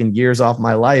are taking years off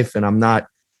my life, and I'm not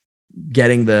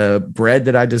getting the bread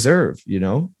that I deserve,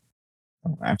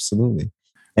 Oh, absolutely.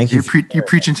 Thank you. You're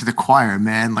preaching to the choir,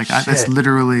 man. Like that's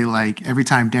literally like every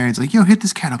time Darren's like, "Yo, hit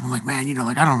this cat up." I'm like, man,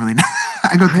 like I don't really know.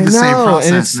 I go through the same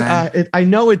process, man. I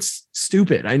know it's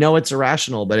stupid. I know it's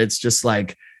irrational, but it's just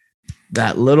like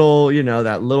that little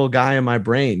guy in my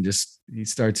brain. He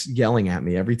starts yelling at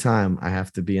me every time I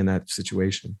have to be in that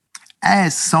situation.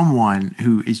 As someone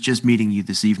who is just meeting you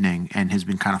this evening and has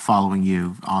been kind of following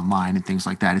you online and things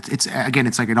like that, it's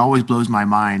like it always blows my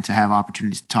mind to have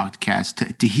opportunities to talk to cats,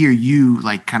 to hear you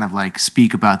like kind of like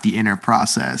speak about the inner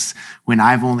process when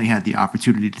I've only had the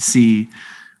opportunity to see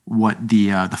what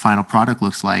the final product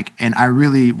looks like. And I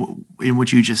really, in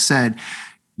what you just said,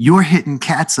 you're hitting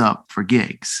cats up for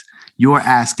gigs. You're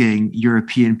asking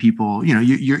European people,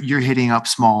 you're hitting up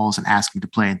Smalls and asking to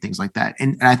play and things like that.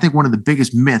 And I think one of the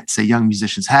biggest myths that young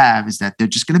musicians have is that they're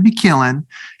just going to be killing.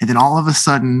 And then all of a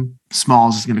sudden,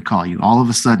 Smalls is going to call you. All of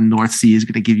a sudden, North Sea is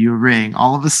going to give you a ring.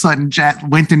 All of a sudden, Jack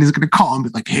Winton is going to call and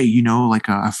be like, hey,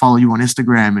 I follow you on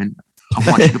Instagram and I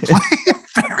want you to play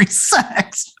Fairy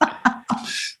Sex.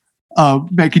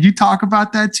 Man, could you talk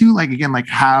about that too? Like, again, like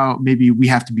how maybe we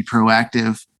have to be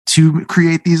proactive to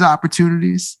create these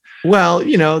opportunities? Well,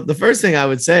 the first thing I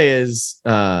would say is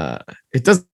it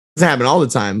doesn't happen all the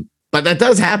time, but that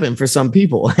does happen for some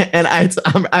people. And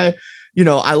I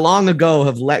long ago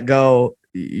have let go,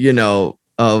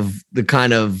 of the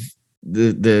kind of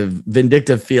the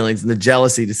vindictive feelings and the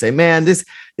jealousy to say, man,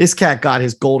 this cat got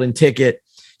his golden ticket.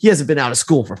 He hasn't been out of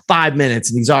school for 5 minutes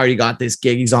and he's already got this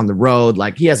gig. He's on the road.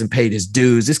 Like he hasn't paid his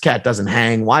dues. This cat doesn't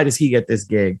hang. Why does he get this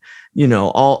gig?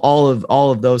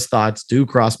 All of those thoughts do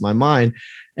cross my mind.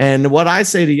 And what I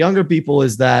say to younger people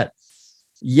is that,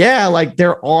 like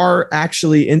there are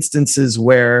actually instances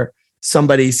where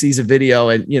somebody sees a video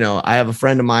and, I have a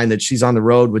friend of mine that she's on the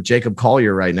road with Jacob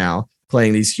Collier right now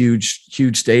playing these huge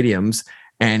stadiums.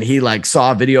 And he like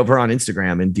saw a video of her on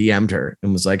Instagram and DM'd her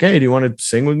and was like, hey, do you want to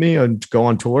sing with me and go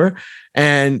on tour?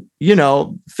 And,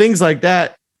 things like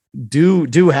that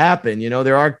do happen.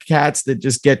 There are cats that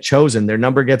just get chosen. Their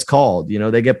number gets called,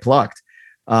 they get plucked.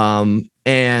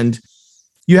 And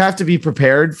you have to be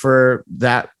prepared for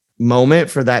that moment,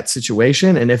 for that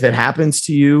situation. And if it happens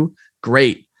to you,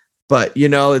 great. But,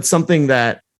 it's something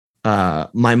that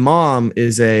my mom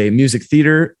is a music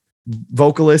theater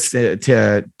vocalist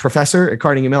to professor at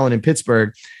Carnegie Mellon in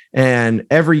Pittsburgh. And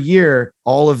every year,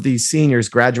 all of these seniors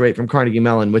graduate from Carnegie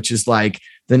Mellon, which is like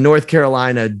the North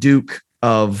Carolina Duke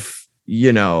of,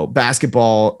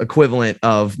 basketball equivalent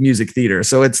of music theater.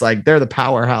 So it's like they're the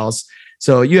powerhouse.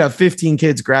 So you have 15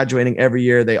 kids graduating every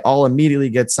year. They all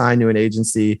immediately get signed to an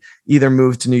agency, either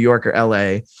move to New York or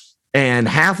LA. And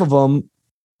half of them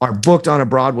are booked on a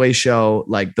Broadway show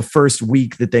like the first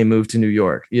week that they move to New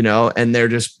York, and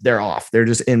they're off. They're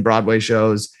just in Broadway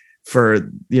shows for,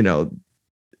 the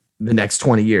next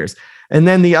 20 years. And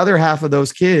then the other half of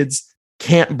those kids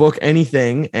can't book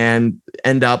anything and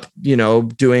end up,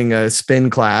 doing a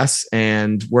spin class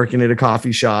and working at a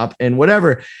coffee shop and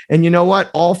whatever. And you know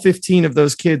what? All 15 of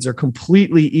those kids are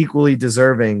completely equally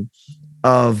deserving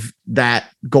of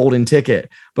that golden ticket.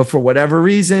 But for whatever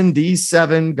reason, these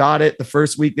 7 got it the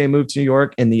first week they moved to New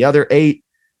York, and the other 8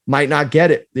 might not get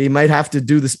it. They might have to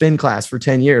do the spin class for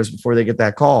 10 years before they get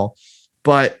that call.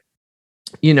 But,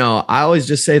 I always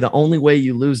just say the only way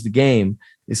you lose the game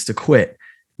is to quit.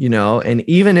 And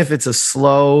even if it's a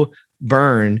slow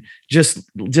burn, just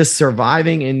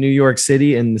surviving in New York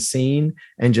City and the scene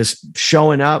and just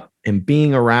showing up and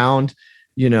being around,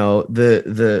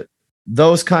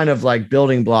 those kind of like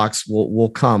building blocks will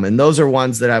come. And those are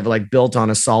ones that I've like built on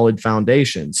a solid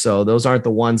foundation. So those aren't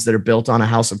the ones that are built on a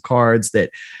house of cards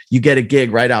that you get a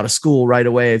gig right out of school right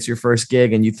away. It's your first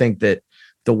gig and you think that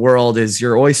the world is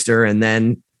your oyster, and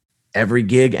then every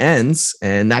gig ends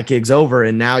and that gig's over.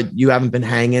 And now you haven't been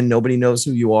hanging. Nobody knows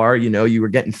who you are. You were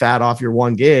getting fat off your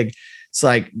one gig. It's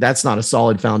like, that's not a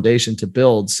solid foundation to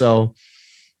build. So,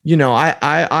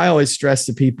 I always stress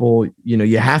to people,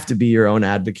 you have to be your own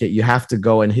advocate. You have to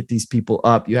go and hit these people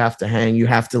up. You have to hang, you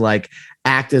have to like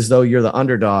act as though you're the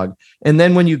underdog. And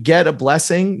then when you get a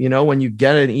blessing, when you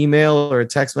get an email or a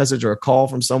text message or a call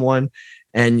from someone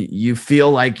and you feel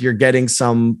like you're getting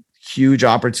some huge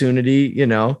opportunity,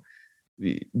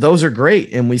 those are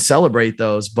great and we celebrate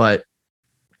those, but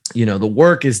the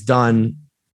work is done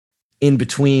in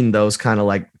between those kind of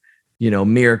like,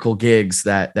 miracle gigs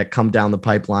that come down the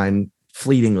pipeline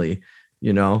fleetingly.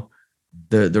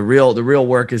 The real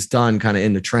work is done kind of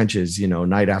in the trenches,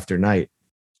 night after night.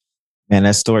 Man,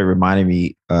 that story reminded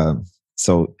me.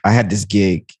 So I had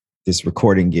this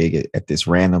recording gig at this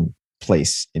random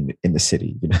place in the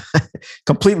city,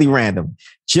 completely random.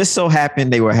 Just so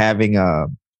happened they were having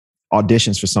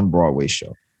auditions for some Broadway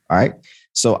show. All right.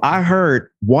 So I heard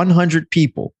 100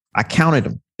 people. I counted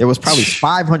them. There was probably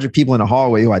 500 people in the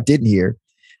hallway who I didn't hear,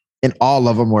 and all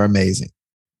of them were amazing.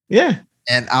 Yeah.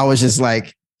 And I was just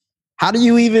like, how do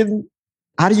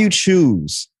you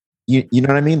choose? You know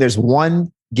what I mean? There's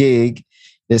one gig,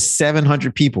 there's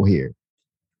 700 people here.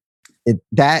 And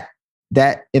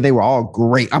they were all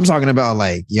great. I'm talking about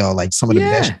like some of the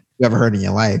best you ever heard in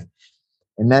your life.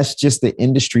 And that's just the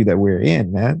industry that we're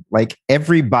in, man. Like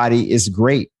everybody is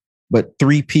great, but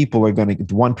 3 people are going to get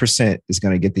 1% is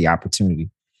going to get the opportunity.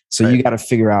 So you got to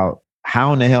figure out,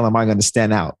 how in the hell am I going to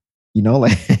stand out?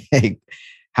 Like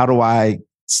how do I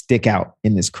stick out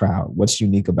in this crowd? What's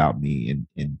unique about me?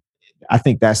 And I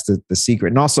think that's the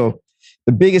secret. And also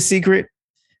the biggest secret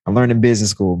I learned in business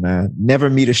school, man. Never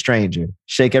meet a stranger.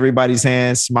 Shake everybody's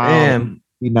hand, smile,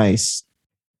 be nice.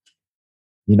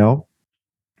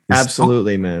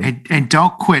 Absolutely, man. And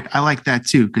don't quit. I like that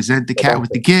too, because then the cat with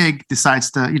the gig decides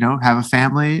to, have a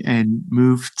family and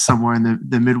move somewhere in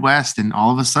the Midwest, and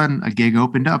all of a sudden a gig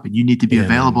opened up, and you need to be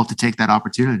available to take that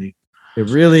opportunity. It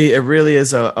really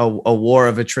is a war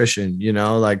of attrition.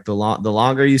 Like the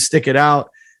longer you stick it out,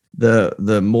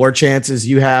 the more chances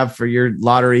you have for your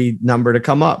lottery number to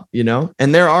come up.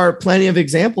 And there are plenty of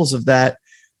examples of that.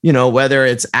 Whether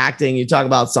it's acting, you talk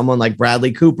about someone like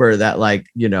Bradley Cooper that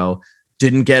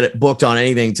didn't get it booked on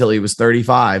anything until he was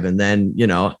 35. And then,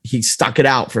 he stuck it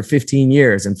out for 15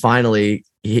 years and finally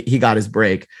he got his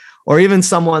break. Or even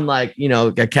someone like,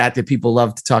 a cat that people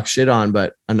love to talk shit on,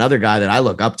 but another guy that I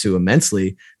look up to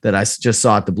immensely that I just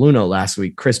saw at the Blue Note last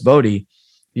week, Chris Bodie,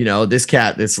 this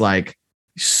cat that's like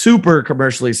super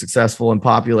commercially successful and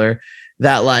popular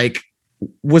that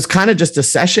was kind of just a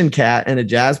session cat and a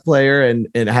jazz player and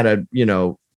had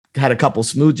a couple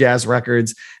smooth jazz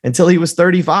records until he was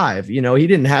 35. He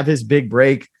didn't have his big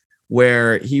break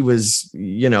where he was,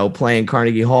 playing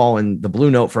Carnegie Hall and the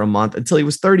Blue Note for a month until he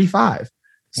was 35.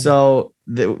 So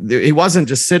he wasn't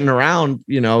just sitting around,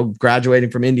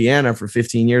 graduating from Indiana for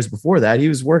 15 years before that. He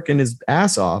was working his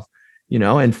ass off,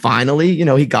 and finally,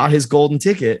 he got his golden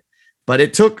ticket, but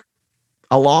it took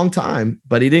a long time,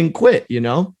 but he didn't quit,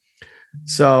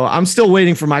 So I'm still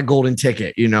waiting for my golden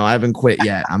ticket. I haven't quit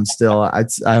yet. I'm still,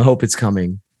 I hope it's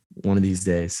coming one of these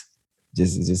days.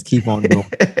 Just keep on doing.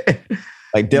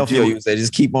 Like Delphio, you would say,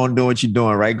 just keep on doing what you're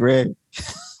doing, right, Greg?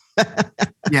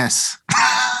 Yes.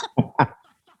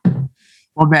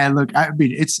 Well, man, look,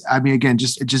 again,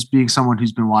 just being someone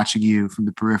who's been watching you from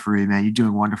the periphery, man, you're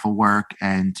doing wonderful work.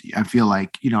 And I feel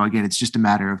like, again, it's just a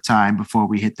matter of time before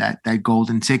we hit that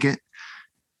golden ticket.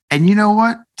 And you know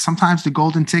what? Sometimes the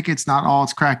golden ticket's not all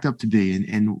it's cracked up to be.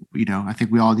 And I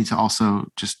think we all need to also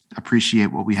just appreciate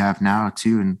what we have now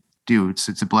too. And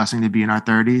it's a blessing to be in our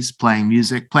 30s, playing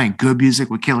good music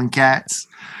with killing cats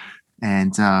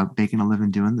and making a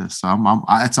living doing this. So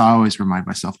I always remind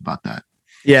myself about that.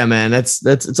 Yeah, man,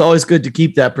 it's always good to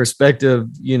keep that perspective,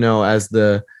 as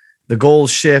the goals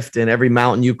shift and every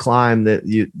mountain you climb that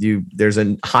there's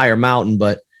a higher mountain,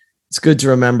 but it's good to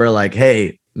remember like,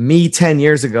 hey, me 10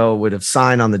 years ago would have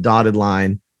signed on the dotted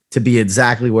line to be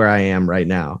exactly where I am right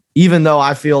now. Even though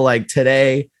I feel like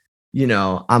today,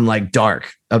 I'm like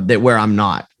dark where I'm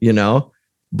not,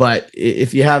 but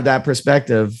if you have that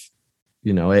perspective,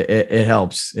 it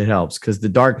helps. It helps because the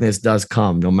darkness does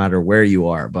come no matter where you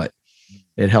are, but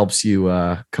it helps you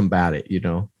combat it.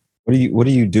 What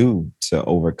do you do to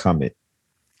overcome it?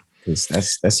 Because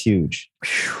that's huge.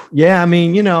 Yeah, I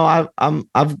mean,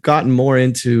 I've gotten more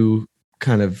into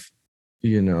kind of,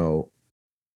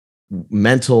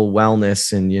 mental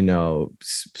wellness and,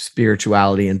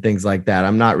 spirituality and things like that.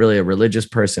 I'm not really a religious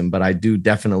person, but I do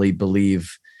definitely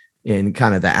believe in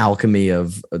kind of the alchemy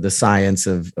of the science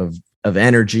of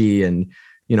energy. And,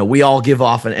 we all give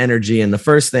off an energy. And the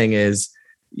first thing is,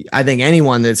 I think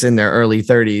anyone that's in their early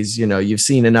 30s, you've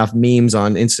seen enough memes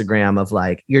on Instagram of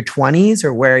like your 20s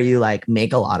are where you like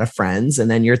make a lot of friends. And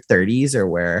then your 30s are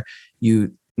where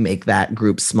you make that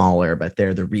group smaller, but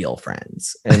they're the real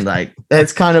friends. And like,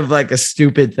 that's kind of like a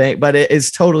stupid thing, but it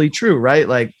is totally true, right?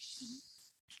 Like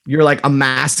you're like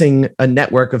amassing a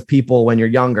network of people when you're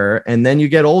younger. And then you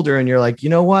get older and you're like, you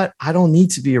know what? I don't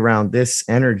need to be around this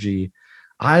energy.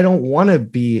 I don't want to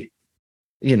be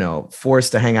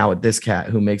forced to hang out with this cat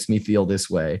who makes me feel this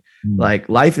way. Like,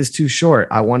 life is too short.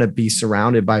 I want to be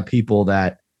surrounded by people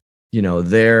that,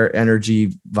 their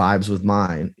energy vibes with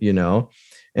mine,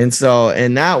 And so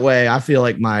in that way, I feel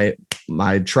like my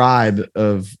tribe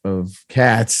of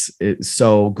cats is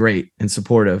so great and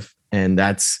supportive. And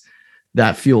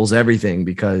that fuels everything,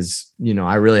 because,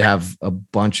 I really have a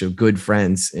bunch of good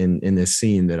friends in this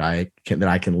scene that I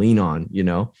can lean on,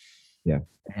 Yeah.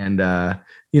 And,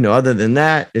 other than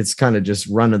that, it's kind of just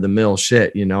run of the mill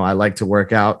shit. I like to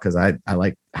work out because I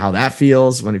like how that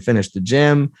feels when I finish the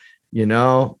gym,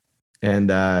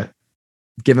 and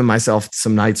giving myself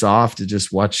some nights off to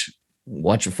just watch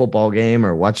a football game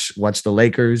or watch the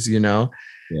Lakers,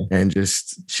 and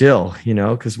just chill,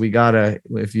 because we gotta,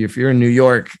 if you're in New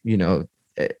York,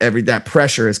 that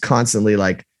pressure is constantly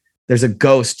like, there's a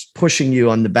ghost pushing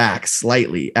you on the back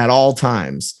slightly at all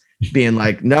times, being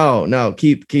like, no,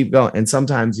 keep going. And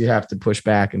sometimes you have to push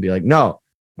back and be like, no,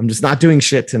 I'm just not doing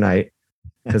shit tonight,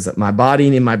 because my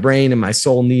body and my brain and my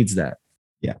soul needs that.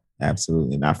 Yeah,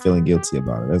 absolutely. Not feeling guilty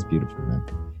about it. That's beautiful, man.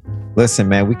 Listen,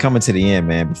 man, we coming to the end,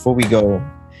 man. Before we go,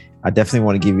 I definitely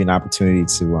want to give you an opportunity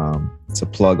to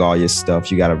plug all your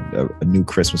stuff. You got a new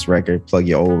Christmas record, plug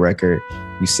your old record.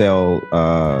 You sell,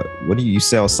 you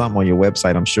sell something on your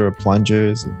website, I'm sure,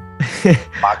 plungers.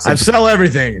 I sell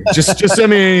everything. Just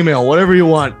send me an email, whatever you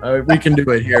want. We can do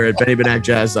it here at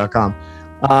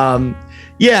BennyBenackJazz.com.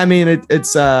 Yeah, I mean,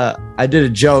 it's I did a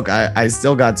joke. I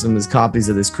still got some of his copies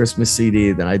of this Christmas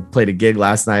CD. Then I played a gig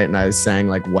last night and I sang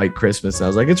like White Christmas. I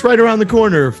was like, it's right around the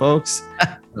corner, folks.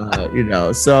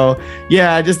 So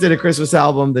yeah, I just did a Christmas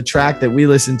album. The track that we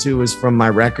listened to was from my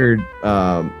record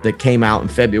that came out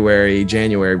in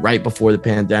January, right before the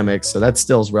pandemic. So that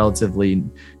still is relatively,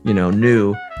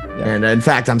 new. Yeah. And in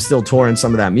fact, I'm still touring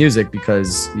some of that music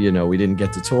because, we didn't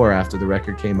get to tour after the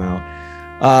record came out.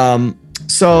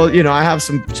 So, I have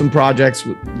some projects,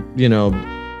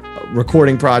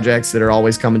 recording projects that are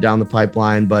always coming down the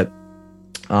pipeline, but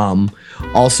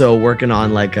also working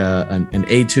on like an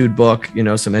etude book,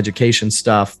 some education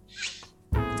stuff.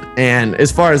 And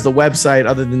as far as the website,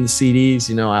 other than the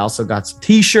CDs, I also got some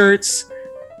t-shirts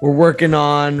we're working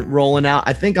on rolling out.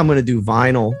 I think I'm going to do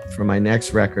vinyl for my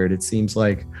next record. It seems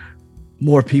like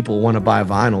more people want to buy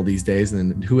vinyl these days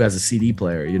than who has a CD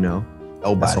player,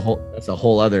 That's a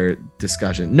whole other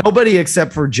discussion. Nobody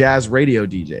except for jazz radio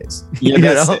DJs.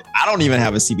 Yeah, I don't even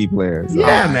have a CD player. So.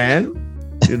 Yeah, man.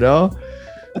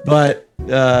 But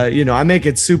I make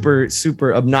it super,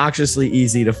 super obnoxiously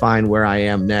easy to find where I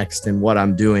am next and what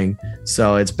I'm doing.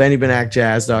 So it's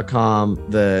BennyBenackJazz.com.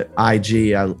 The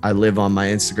IG, I live on my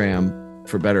Instagram,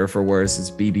 for better or for worse. It's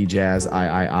BBJazz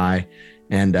III.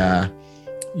 And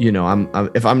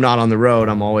if I'm not on the road,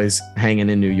 I'm always hanging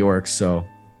in New York. So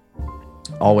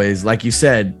always, like you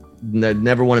said,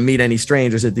 never want to meet any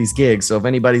strangers at these gigs. So if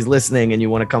anybody's listening and you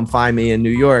want to come find me in New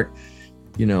York,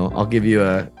 I'll give you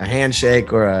a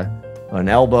handshake or an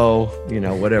elbow,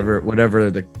 whatever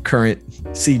the current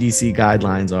CDC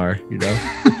guidelines are,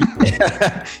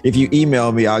 If you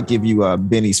email me, I'll give you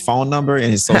Benny's phone number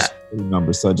and his social security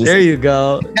number. So just there you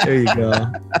go.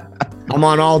 I'm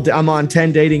on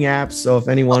 10 dating apps. So if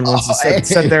anyone wants to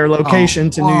set their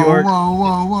location to New York,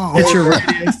 get your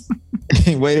radius.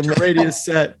 Wait a minute. Radius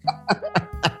set.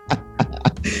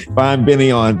 Find Benny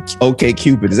on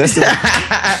OkCupid. Is that still?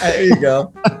 There you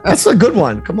go. That's a good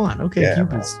one. Come on,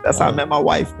 OkCupid. That's how I met my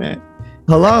wife, man.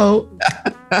 Hello.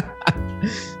 All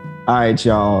right,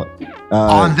 y'all.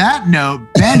 On that note,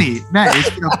 Benny, man,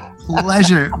 it's been a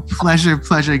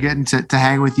pleasure getting to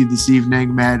hang with you this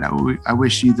evening, man. I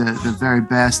wish you the very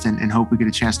best and hope we get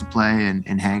a chance to play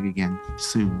and hang again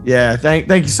soon. Yeah, thank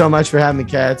you so much for having me,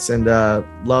 Cats, and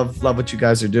love what you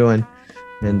guys are doing,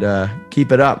 and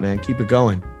keep it up, man. Keep it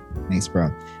going. Thanks,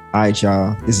 bro. All right,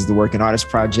 y'all. This is the Working Artist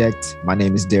Project. My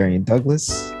name is Darian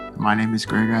Douglas. My name is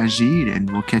Greg Ajid,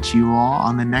 and we'll catch you all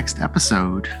on the next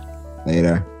episode.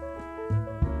 Later.